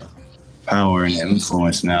power and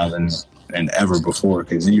influence now than ever before,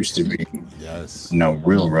 because it used to be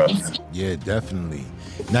real rough. Yeah, definitely.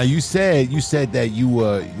 Now you said that you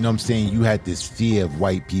were, you had this fear of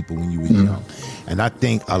white people when you were young. And I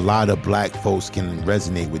think a lot of black folks can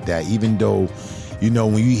resonate with that, even though,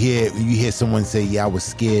 when you hear someone say, yeah, I was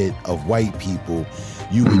scared of white people,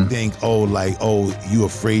 you would think, you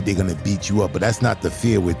afraid they're gonna beat you up. But that's not the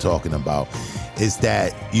fear we're talking about. It's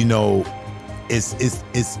that,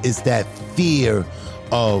 it's that fear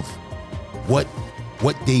of what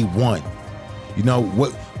they want,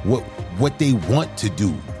 what they want to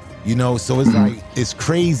do, so it's like, it's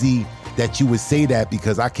crazy that you would say that,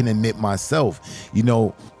 because I can admit myself,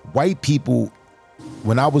 white people,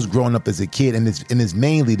 when I was growing up as a kid, and it's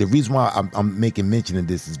mainly, the reason why I'm making mention of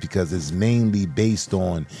this is because it's mainly based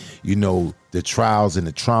on, the trials and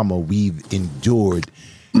the trauma we've endured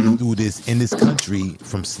through this in this country,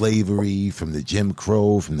 from slavery, from the Jim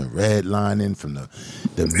Crow, from the redlining, from the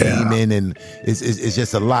maiming, and it's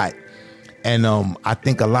just a lot. And I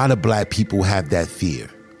think a lot of black people have that fear.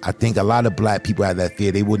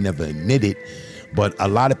 They would never admit it, but a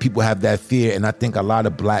lot of people have that fear, and I think a lot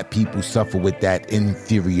of black people suffer with that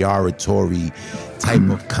inferiority type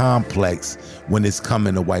of complex when it's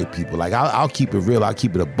coming to white people. Like I'll keep it real, I'll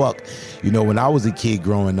keep it a buck. When I was a kid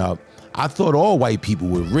growing up, I thought all white people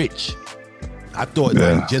were rich. I thought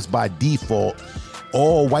like just by default,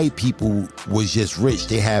 all white people was just rich.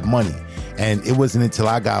 They had money. And it wasn't until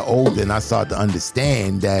I got older and I started to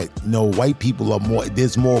understand that, white people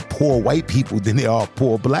there's more poor white people than there are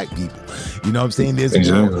poor black people. You know what I'm saying?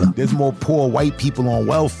 There's more poor white people on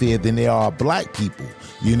welfare than there are black people.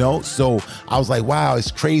 So I was like, wow,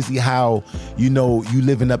 it's crazy how, you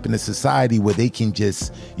living up in a society where they can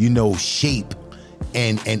just, shape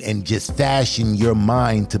and just fashion your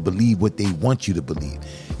mind to believe what they want you to believe.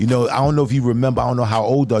 I don't know if you remember, I don't know how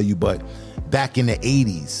old are you, but back in the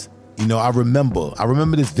 80s, I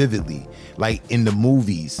remember this vividly. Like in the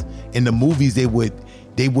movies, they would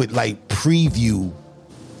like preview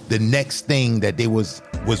the next thing that they was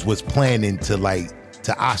planning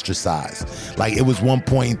to ostracize. Like it was one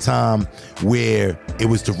point in time where it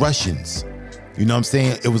was the Russians. You know what I'm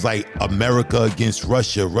saying? It was like America against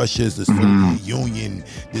Russia. Russia is the Soviet Union.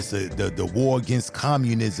 This the war against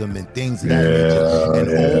communism and things of that nature.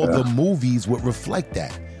 And all the movies would reflect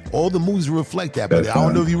that. But I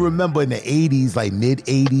don't know if you remember in the 80s, like mid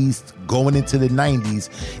 80s, going into the 90s,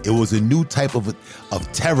 it was a new type of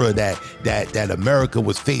terror that America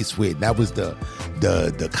was faced with. That was the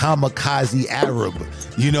kamikaze Arab.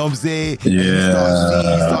 You know what I'm saying? Yeah.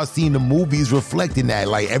 And you start seeing the movies reflecting that.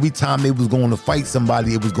 Like every time they was going to fight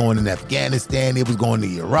somebody, it was going in Afghanistan, it was going to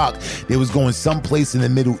Iraq, they was going someplace in the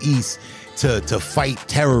Middle East to fight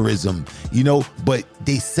terrorism, but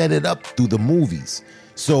they set it up through the movies.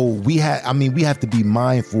 So we have to be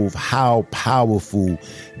mindful of how powerful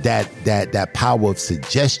that power of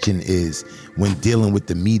suggestion is when dealing with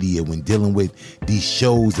the media, when dealing with these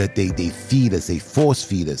shows that they feed us, they force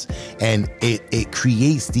feed us. And it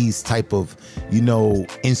creates these type of,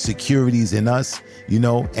 insecurities in us,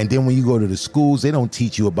 and then when you go to the schools, they don't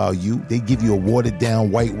teach you about you. They give you a watered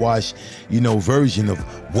down, whitewashed, version of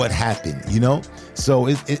what happened, So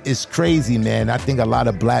it's crazy, man. I think a lot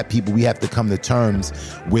of black people, we have to come to terms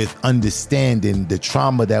with understanding the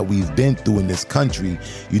trauma that we've been through in this country.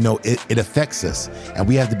 It affects us, and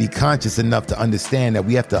we have to be conscious enough to understand that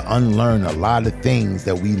we have to unlearn a lot of things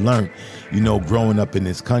that we learned, growing up in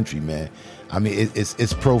this country, man. I mean,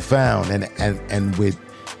 it's profound, and with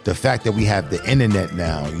the fact that we have the internet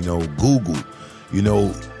now, Google,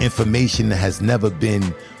 information has never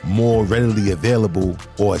been more readily available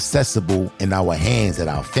or accessible in our hands, at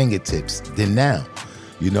our fingertips than now.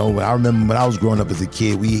 I remember when I was growing up as a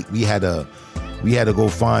kid, we had to go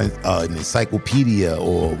find an encyclopedia,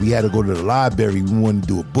 or we had to go to the library. We wanted to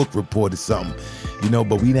do a book report or something,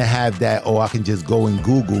 but we didn't have that. I can just go in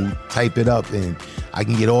Google, type it up, and I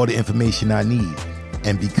can get all the information I need.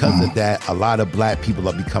 And because of that, a lot of black people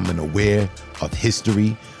are becoming aware of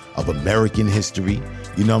history, of American history,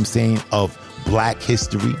 of black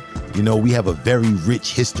history. We have a very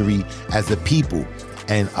rich history as a people,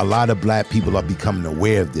 and a lot of black people are becoming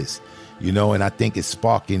aware of this, and I think it's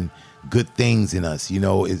sparking good things in us.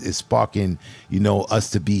 It's sparking, us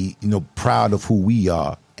to be, proud of who we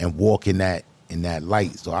are and walk in that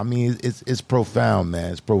light. So I mean, it's profound,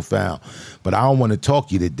 man. It's profound. But I don't want to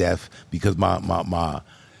talk you to death, because my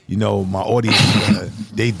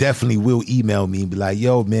audience, they definitely will email me and be like,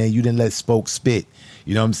 yo, man, you didn't let Spoke spit.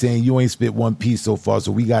 You know what I'm saying? You ain't spit one piece so far,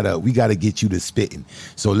 so we gotta get you to spitting.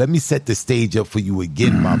 So let me set the stage up for you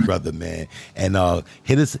again, my brother, man. And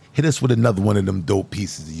hit us with another one of them dope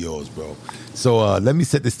pieces of yours, bro. So let me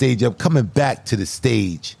set the stage up. Coming back to the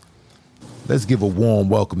stage, let's give a warm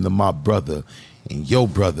welcome to my brother and your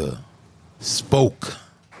brother, Spoke.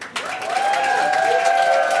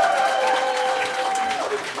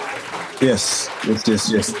 Yes. Let's do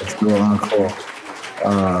an encore.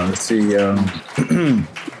 Let's see.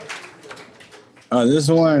 This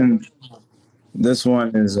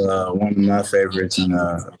one is one of my favorites, and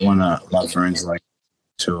one of my friends like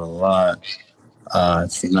to a lot.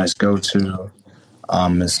 It's a nice go-to.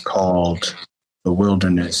 It's called The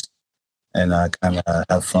Wilderness, and I kind of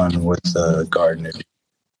have fun with the Garden of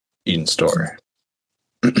Eden story.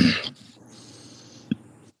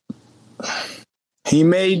 He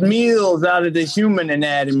made meals out of the human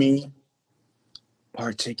anatomy,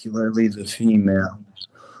 particularly the female.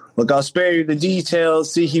 Look, I'll spare you the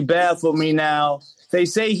details. See, he baffled me now. They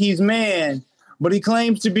say he's man, but he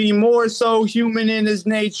claims to be more so human in his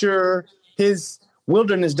nature. His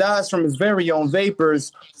wilderness dies from his very own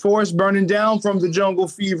vapors. Forest burning down from the jungle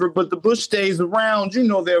fever, but the bush stays around. You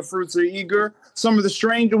know their fruits are eager. Some of the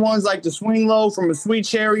stranger ones like to swing low from a sweet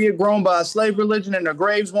chariot grown by a slave religion, and their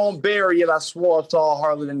graves won't bury it. I swore I saw a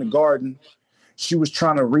harlot in the garden. She was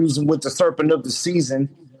trying to reason with the serpent of the season.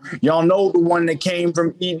 Y'all know the one that came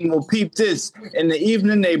from Eden. Well, peep this. In the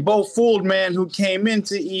evening, they both fooled man who came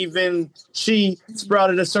into Eden. She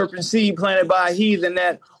sprouted a serpent seed planted by a heathen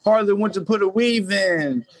that harlot went to put a weave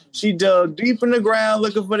in. She dug deep in the ground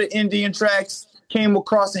looking for the Indian tracks. Came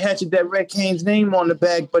across a hatchet that read Cain's name on the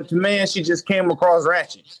back, but to man, she just came across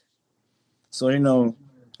Ratchet. So,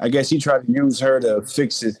 I guess he tried to use her to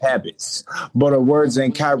fix his habits. But her words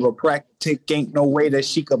in chiropractic ain't no way that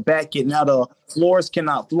she could back it. Now the florist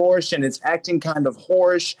cannot flourish, and it's acting kind of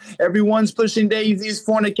whorish. Everyone's pushing daisies,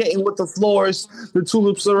 fornicating with the florist. The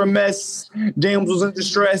tulips are a mess. Damsels in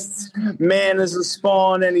distress. Man is a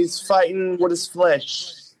spawn, and he's fighting with his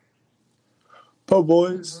flesh. Po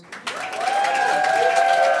boys.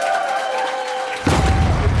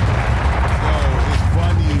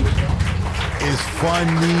 It's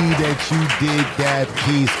funny that you did that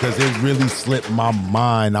piece, because it really slipped my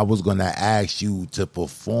mind. I was going to ask you to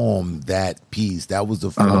perform that piece. That was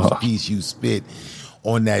the first piece you spit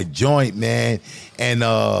on that joint, man. And,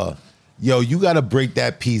 you got to break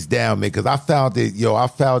that piece down, man, because I found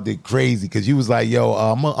it crazy, because you was like,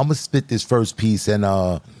 I'm going to spit this first piece,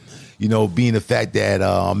 and, being the fact that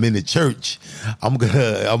I'm in the church, I'm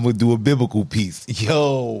gonna do a biblical piece.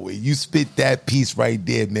 You spit that piece right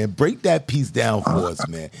there, man. Break that piece down for us,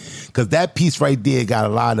 man, because that piece right there got a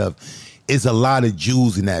lot of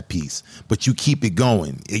jewels in that piece. But you keep it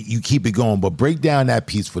going. But break down that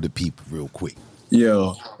piece for the people real quick.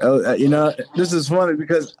 This is funny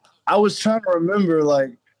because I was trying to remember,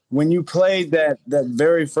 like, when you played that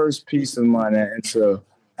very first piece of mine, that intro.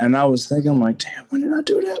 And I was thinking, like, damn, when did I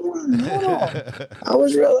do that one? Hold on. I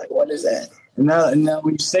was real like, what is that? now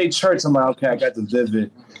when you say church, I'm like, okay, I got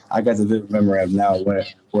the vivid memory of now where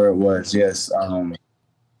it was. Yes, the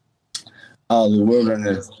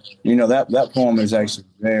wilderness. You know, that poem is actually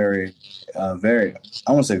very, very.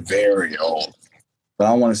 I won't say very old, but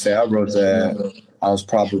I want to say I wrote that. I was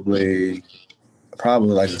probably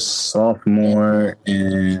like a sophomore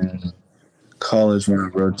in college when I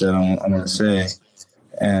wrote that. I'm gonna say,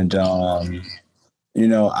 and you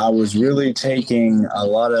know, I was really taking a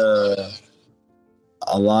lot of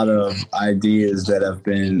ideas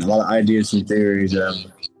and theories that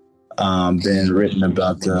have been written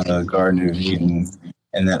about the Garden of Eden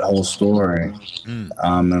and that whole story, and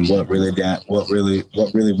what really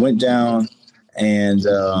went down, and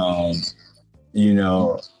you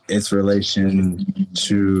know, its relation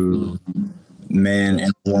to man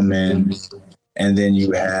and woman, and then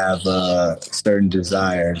you have certain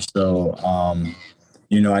desires. So,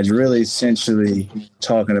 you know, I was really essentially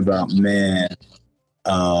talking about man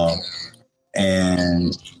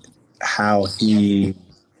and how he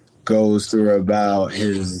goes through about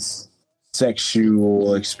his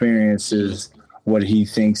sexual experiences, what he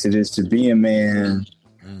thinks it is to be a man,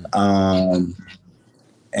 and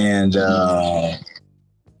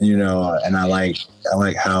you know, and I like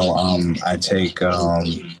how I take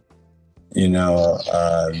you know,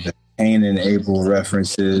 the Cain and Abel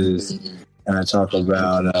references, and I talk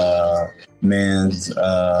about man's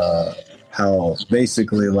how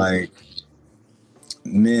basically like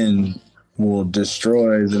men will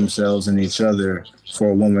destroy themselves and each other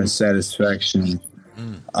for a woman's satisfaction,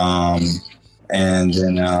 and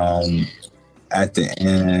then at the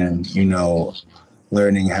end, you know,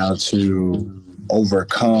 learning how to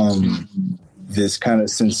overcome this kind of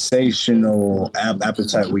sensational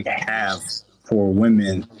appetite we have for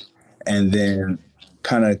women, and then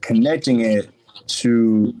kind of connecting it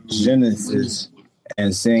to Genesis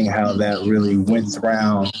and seeing how that really went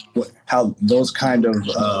around, how those kind of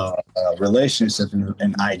relationships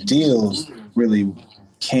and ideals really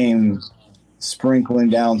came sprinkling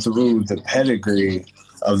down through the pedigree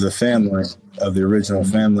of the family, of the original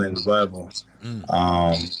family in the Bible.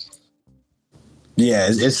 Yeah,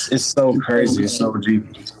 it's so crazy. It's so deep.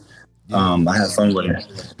 I had fun with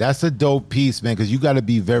it. That's a dope piece, man, because you got to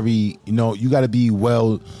be very, you know, you got to be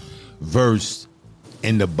well versed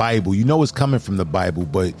in the Bible. You know it's coming from the Bible,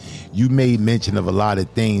 but you made mention of a lot of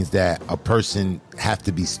things that a person have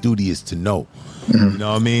to be studious to know. You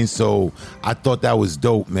know what I mean? So I thought that was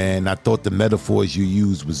dope, man. I thought the metaphors you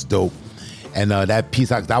used was dope. And that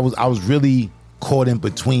piece, I was really caught in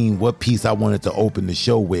between what piece I wanted to open the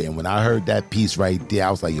show with. And when I heard that piece right there, I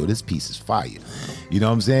was like, yo, this piece is fire. You know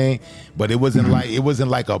what I'm saying? But it wasn't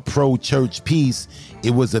like a pro-church piece.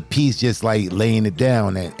 It was a piece just like laying it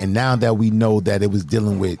down. And now that we know that it was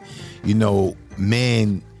dealing with, you know,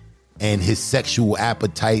 man and his sexual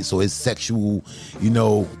appetites or his sexual, you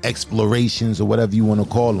know, explorations or whatever you want to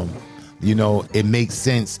call them, you know, it makes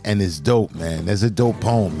sense and it's dope, man. That's a dope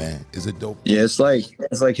poem, man. It's a dope. Yeah, it's like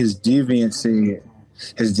his deviancies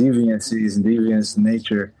and deviance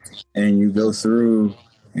nature, and you go through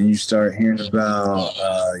and you start hearing about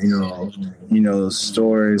you know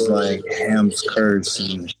stories like Ham's curse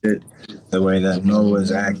and shit, the way that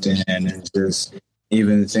Noah's acting, and just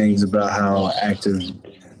even things about how active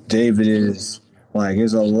David is. Like,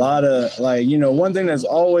 there's a lot of, like, you know, one thing that's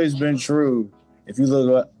always been true, if you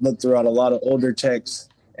look throughout a lot of older texts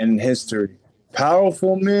and history,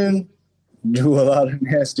 powerful men do a lot of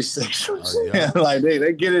nasty sexual shit. Like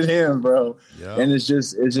they get it in, bro. And it's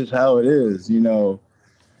just how it is, you know,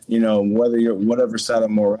 whether you're whatever side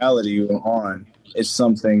of morality you're on, it's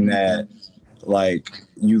something that like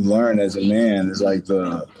you learn as a man. Is like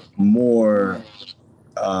the more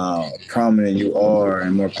prominent you are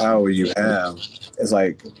and more power you have, it's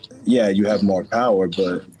like, yeah, you have more power,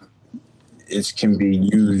 but it can be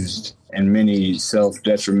used in many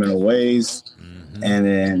self-detrimental ways, and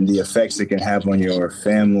then the effects it can have on your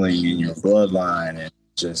family and your bloodline, and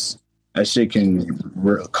just that shit can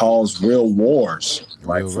cause real wars,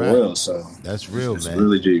 like for real. So that's real, it's man.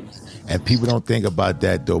 Really deep. And people don't think about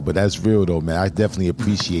that though, but that's real though, man. I definitely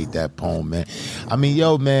appreciate that poem, man. I mean,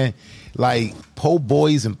 yo, man, like po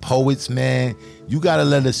boys and poets, man, you gotta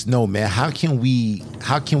let us know, man. How can we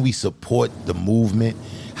support the movement?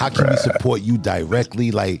 How can we support you directly?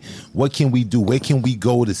 Like, what can we do? Where can we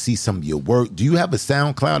go to see some of your work? Do you have a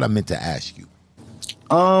SoundCloud? I meant to ask you.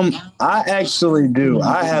 I actually do.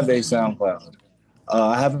 I have a SoundCloud.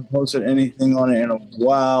 I haven't posted anything on it in a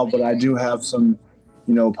while, but I do have some,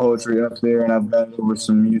 you know, poetry up there, and I've got over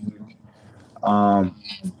some music.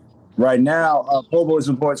 Right now, Po Boys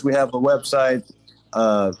and Poets, we have a website,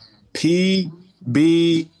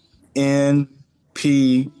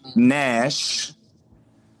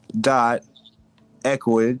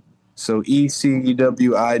 npnash.ecwid, so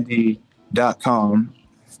ecwid.com.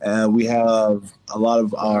 We have a lot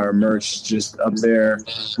of our merch just up there.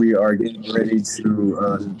 We are getting ready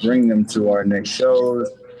to bring them to our next shows.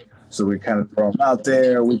 So we kind of throw them out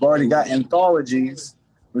there. We've already got anthologies.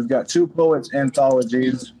 We've got 2 poets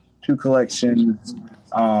anthologies, 2 collections.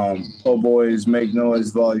 Po Boys Make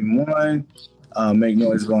Noise Volume 1, Make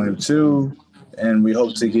Noise Volume 2. And we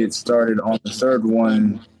hope to get started on the 3rd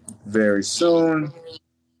one very soon.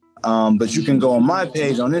 But you can go on my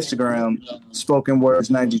page on Instagram, Spoken Words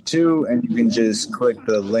 92, and you can just click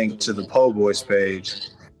the link to the Po Boys page.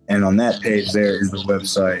 And on that page there is the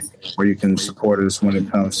website where you can support us when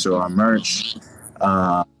it comes to our merch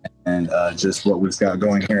and just what we've got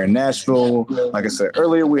going here in Nashville. Like I said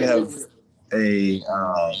earlier, we have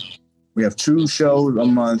 2 shows a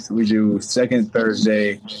month. We do 2nd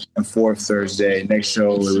Thursday and 4th Thursday. Next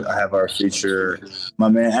show, I have our feature. My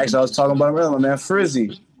man, actually, I was talking about him earlier, my man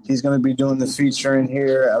Frizzy. He's going to be doing the featuring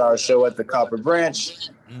here at our show at the Copper Branch.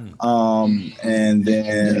 And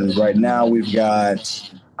then right now we've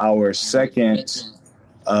got our 2nd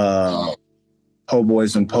Po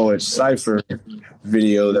Boys and Poets Cypher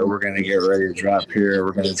video that we're going to get ready to drop here.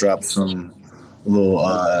 We're going to drop some little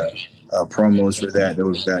promos for that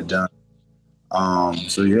we've got done.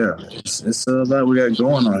 So yeah, it's a lot we got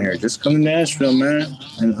going on here. Just come to Nashville, man,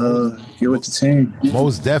 and get with the team.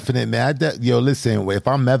 Most definite, man. Listen, if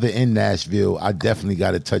I'm ever in Nashville, I definitely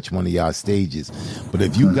got to touch one of y'all stages. But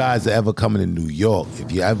if you guys are ever coming to New York, if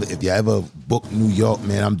you ever book New York,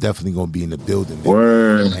 man, I'm definitely gonna be in the building, man.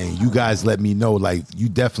 Word. And you guys let me know, you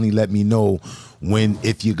definitely let me know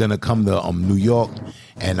if you're gonna come to New York,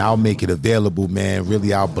 and I'll make it available, man.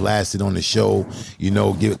 Really, I'll blast it on the show,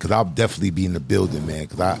 because I'll definitely be in the building, man.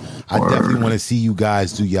 Because I definitely want to see you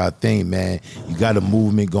guys do y'all thing, man. You got a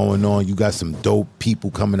movement going on. You got some dope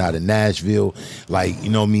people coming out of Nashville.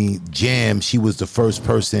 Jam, she was the first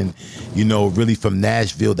person, really from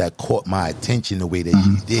Nashville that caught my attention the way that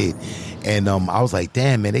she did. And I was like,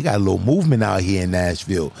 damn, man, they got a little movement out here in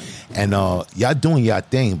Nashville. And y'all doing y'all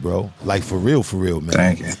thing, bro. For real, man.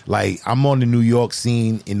 Thank you. I'm on the New York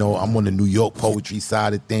scene, I'm on the New York poetry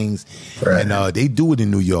side of things. Right. And they do it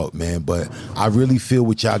in New York, man. But I really feel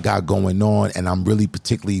what y'all got going on, and I'm really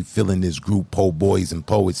particularly feeling this group, Po Boys and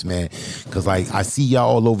Poets, man. Because, I see y'all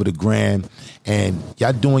all over the gram, and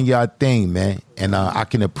y'all doing y'all thing, man. And I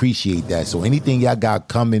can appreciate that. So anything y'all got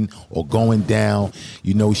coming or going down,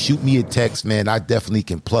 shoot me a text, man. I definitely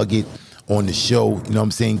can plug it on the show, you know what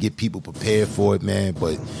I'm saying? Get people prepared for it, man.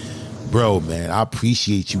 But, bro, man, I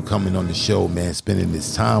appreciate you coming on the show, man, spending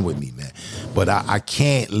this time with me, man. But I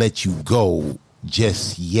can't let you go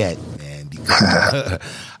just yet, man, because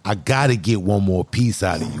I gotta get one more piece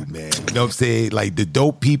out of you, man. You know what I'm saying? The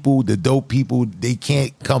dope people, they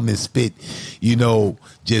can't come and spit,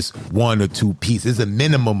 just 1 or 2 pieces. It's a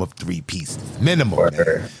minimum of 3 pieces. Minimum,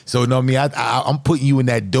 man. So, you know what I mean? I'm putting you in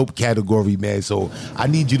that dope category, man. So I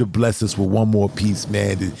need you to bless us with one more piece,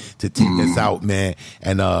 man, to take us out, man.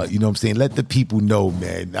 And, you know what I'm saying? Let the people know,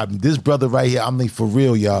 man. This brother right here, for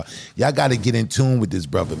real, y'all. Y'all got to get in tune with this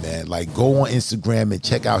brother, man. Go on Instagram and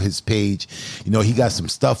check out his page. He got some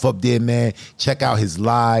stuff up there, man. Check out his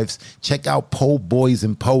lives. Check out Po Boys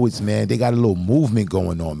and Poets, man. They got a little movement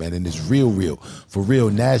going on, man, and it's real. For real,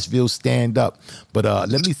 Nashville, stand up. But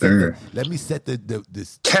let me set the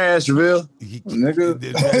Cashville,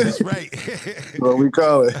 nigga. That's right. What we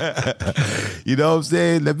call it. You know what I'm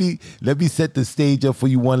saying? Let me set the stage up for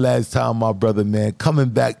you one last time, my brother, man. Coming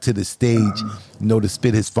back to the stage, to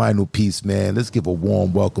spit his final piece, man. Let's give a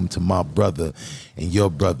warm welcome to my brother and your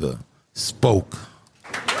brother, Spoke.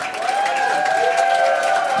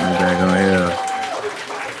 I'm back on here.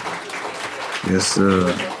 Yes,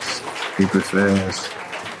 sir. Keep it fast.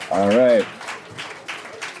 All right.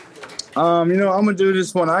 I'm gonna do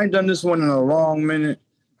this one. I ain't done this one in a long minute.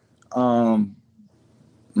 My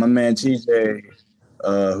man TJ,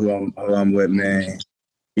 who I'm with, man.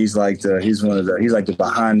 He's like the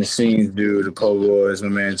behind the scenes dude, the Po Boys. My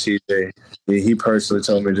man TJ. He personally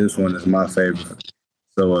told me this one is my favorite.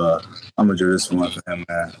 So I'm gonna do this one for him,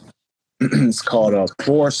 man. It's called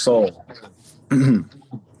Poor Soul.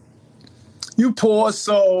 You poor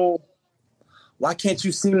soul. Why can't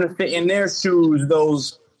you seem to fit in their shoes,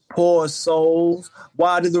 those poor souls?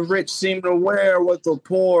 Why do the rich seem to wear what the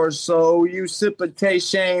poor soul? You precipitate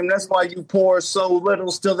shame, that's why you pour so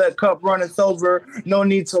little. Still that cup runneth over, no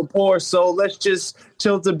need to pour so. Let's just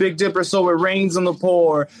tilt the Big Dipper so it rains on the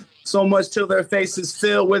poor. So much till their faces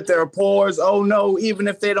fill with their pores. Oh no, even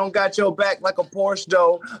if they don't got your back like a Porsche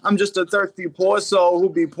though. I'm just a thirsty poor soul who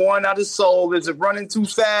be pouring out his soul. Is it running too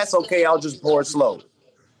fast? Okay, I'll just pour it slow.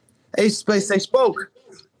 Hey, Space, they spoke.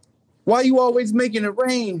 Why you always making it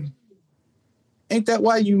rain? Ain't that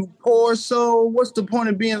why you pour so? What's the point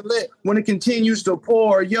of being lit when it continues to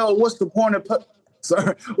pour? Yo, what's the point of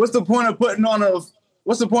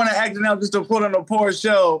What's the point of acting out just to put on a poor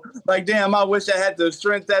show? Like, damn, I wish I had the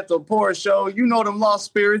strength at the poor show. You know them lost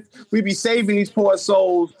spirits. We be saving these poor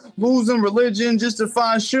souls. Losing religion just to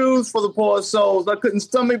find shoes for the poor souls. I couldn't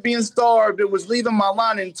stomach being starved. It was leaving my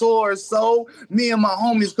line in tours. So me and my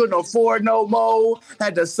homies couldn't afford no more.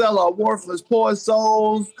 Had to sell our worthless poor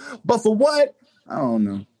souls. But for what? I don't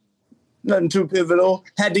know. Nothing too pivotal.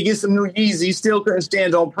 Had to get some new Yeezys. Still couldn't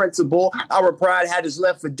stand on principle. Our pride had us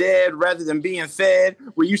left for dead rather than being fed.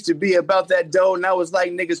 We used to be about that dough. Now it's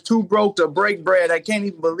like niggas too broke to break bread. I can't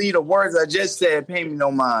even believe the words I just said. Pay me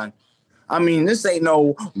no mind. I mean, this ain't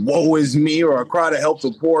no woe is me or a cry to help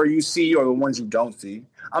the poor you see or the ones you don't see.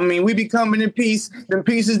 I mean, we be coming in peace, them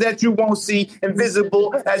pieces that you won't see,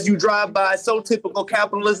 invisible as you drive by. So typical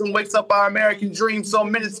capitalism wakes up our American dream, so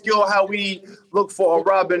minuscule how we look for a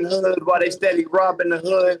Robin Hood while they steady robbing the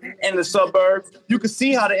hood and the suburbs. You can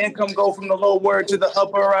see how the income go from the lower to the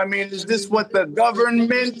upper. I mean, is this what the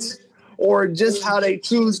government or just how they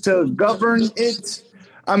choose to govern it?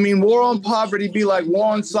 I mean, war on poverty be like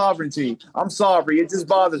war on sovereignty. I'm sorry, it just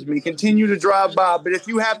bothers me. Continue to drive by. But if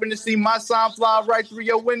you happen to see my sign fly right through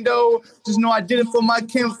your window, just know I did it for my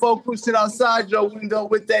kinfolk who sit outside your window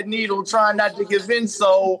with that needle, trying not to give in.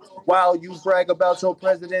 So while you brag about your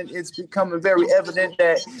president, it's becoming very evident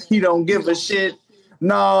that he don't give a shit.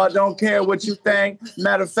 Nah, don't care what you think.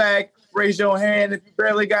 Matter of fact, raise your hand if you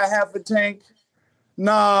barely got half a tank.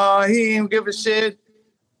 Nah, he ain't give a shit.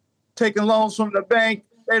 Taking loans from the bank.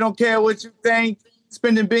 They don't care what you think.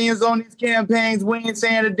 Spending billions on these campaigns. We ain't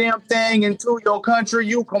saying a damn thing. And to your country,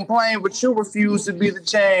 you complain, but you refuse to be the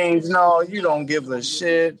change. No, you don't give a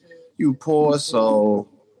shit. You poor soul.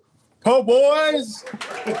 Po boys!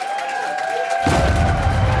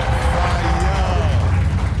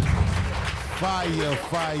 Fire,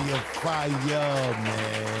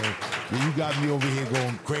 man. You got me over here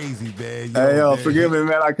going crazy, man. Hey, yo, man. Forgive me,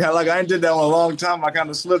 man. I ain't did that in a long time. I kind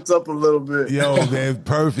of slipped up a little bit. Yo, man,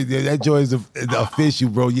 perfect. Yeah, that joy is official,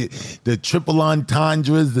 bro. The triple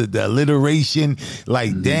entendres, the alliteration,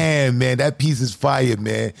 like, damn, man, that piece is fire,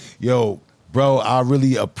 man. Yo, bro, I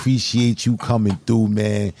really appreciate you coming through,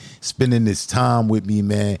 man, spending this time with me,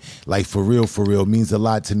 man. Like, for real, means a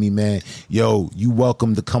lot to me, man. Yo, you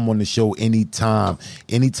welcome to come on the show anytime.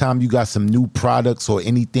 Anytime you got some new products or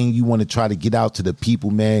anything you want to try to get out to the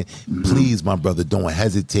people, man, please, my brother, don't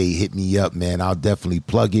hesitate. Hit me up, man. I'll definitely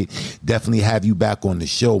plug it. Definitely have you back on the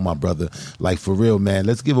show, my brother. Like, for real, man.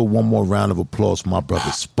 Let's give it one more round of applause for my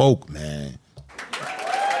brother Spoke, man.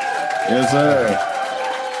 Yes, sir.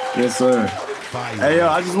 Yes, sir. Fire. Hey, yo,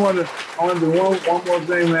 I want to do one more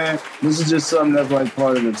thing, man. This is just something that's like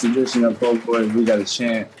part of the tradition of Po Boys. We got to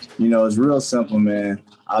chant. You know, it's real simple, man.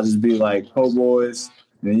 I'll just be like, Po Boys.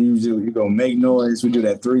 Then you go make noise. We do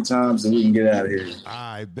that 3 times and we can get out of here.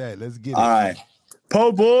 I bet. Let's get it. All right.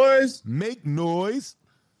 Po Boys. Make noise.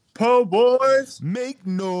 Po Boys. Make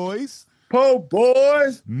noise. Po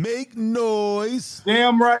Boys. Make noise.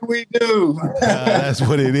 Damn right we do. That's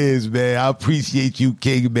what it is, man. I appreciate you,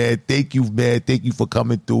 King, man. Thank you, man. Thank you for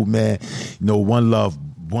coming through, man. You know, one love,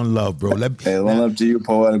 bro. Hey, one love to you,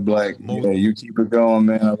 Poetic Black. Yeah, you keep it going,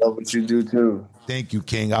 man. I love what you do, too. Thank you,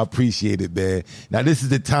 King. I appreciate it, man. Now, this is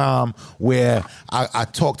the time where I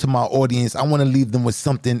talk to my audience. I want to leave them with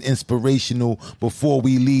something inspirational before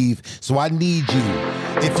we leave. So I need you.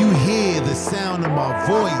 If you hear the sound of my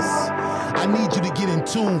voice, I need you to get in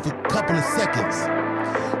tune for a couple of seconds.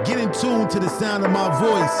 Get in tune to the sound of my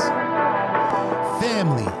voice.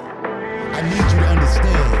 Family, I need you to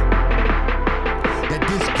understand that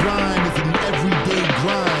this grind is an everyday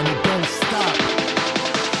grind.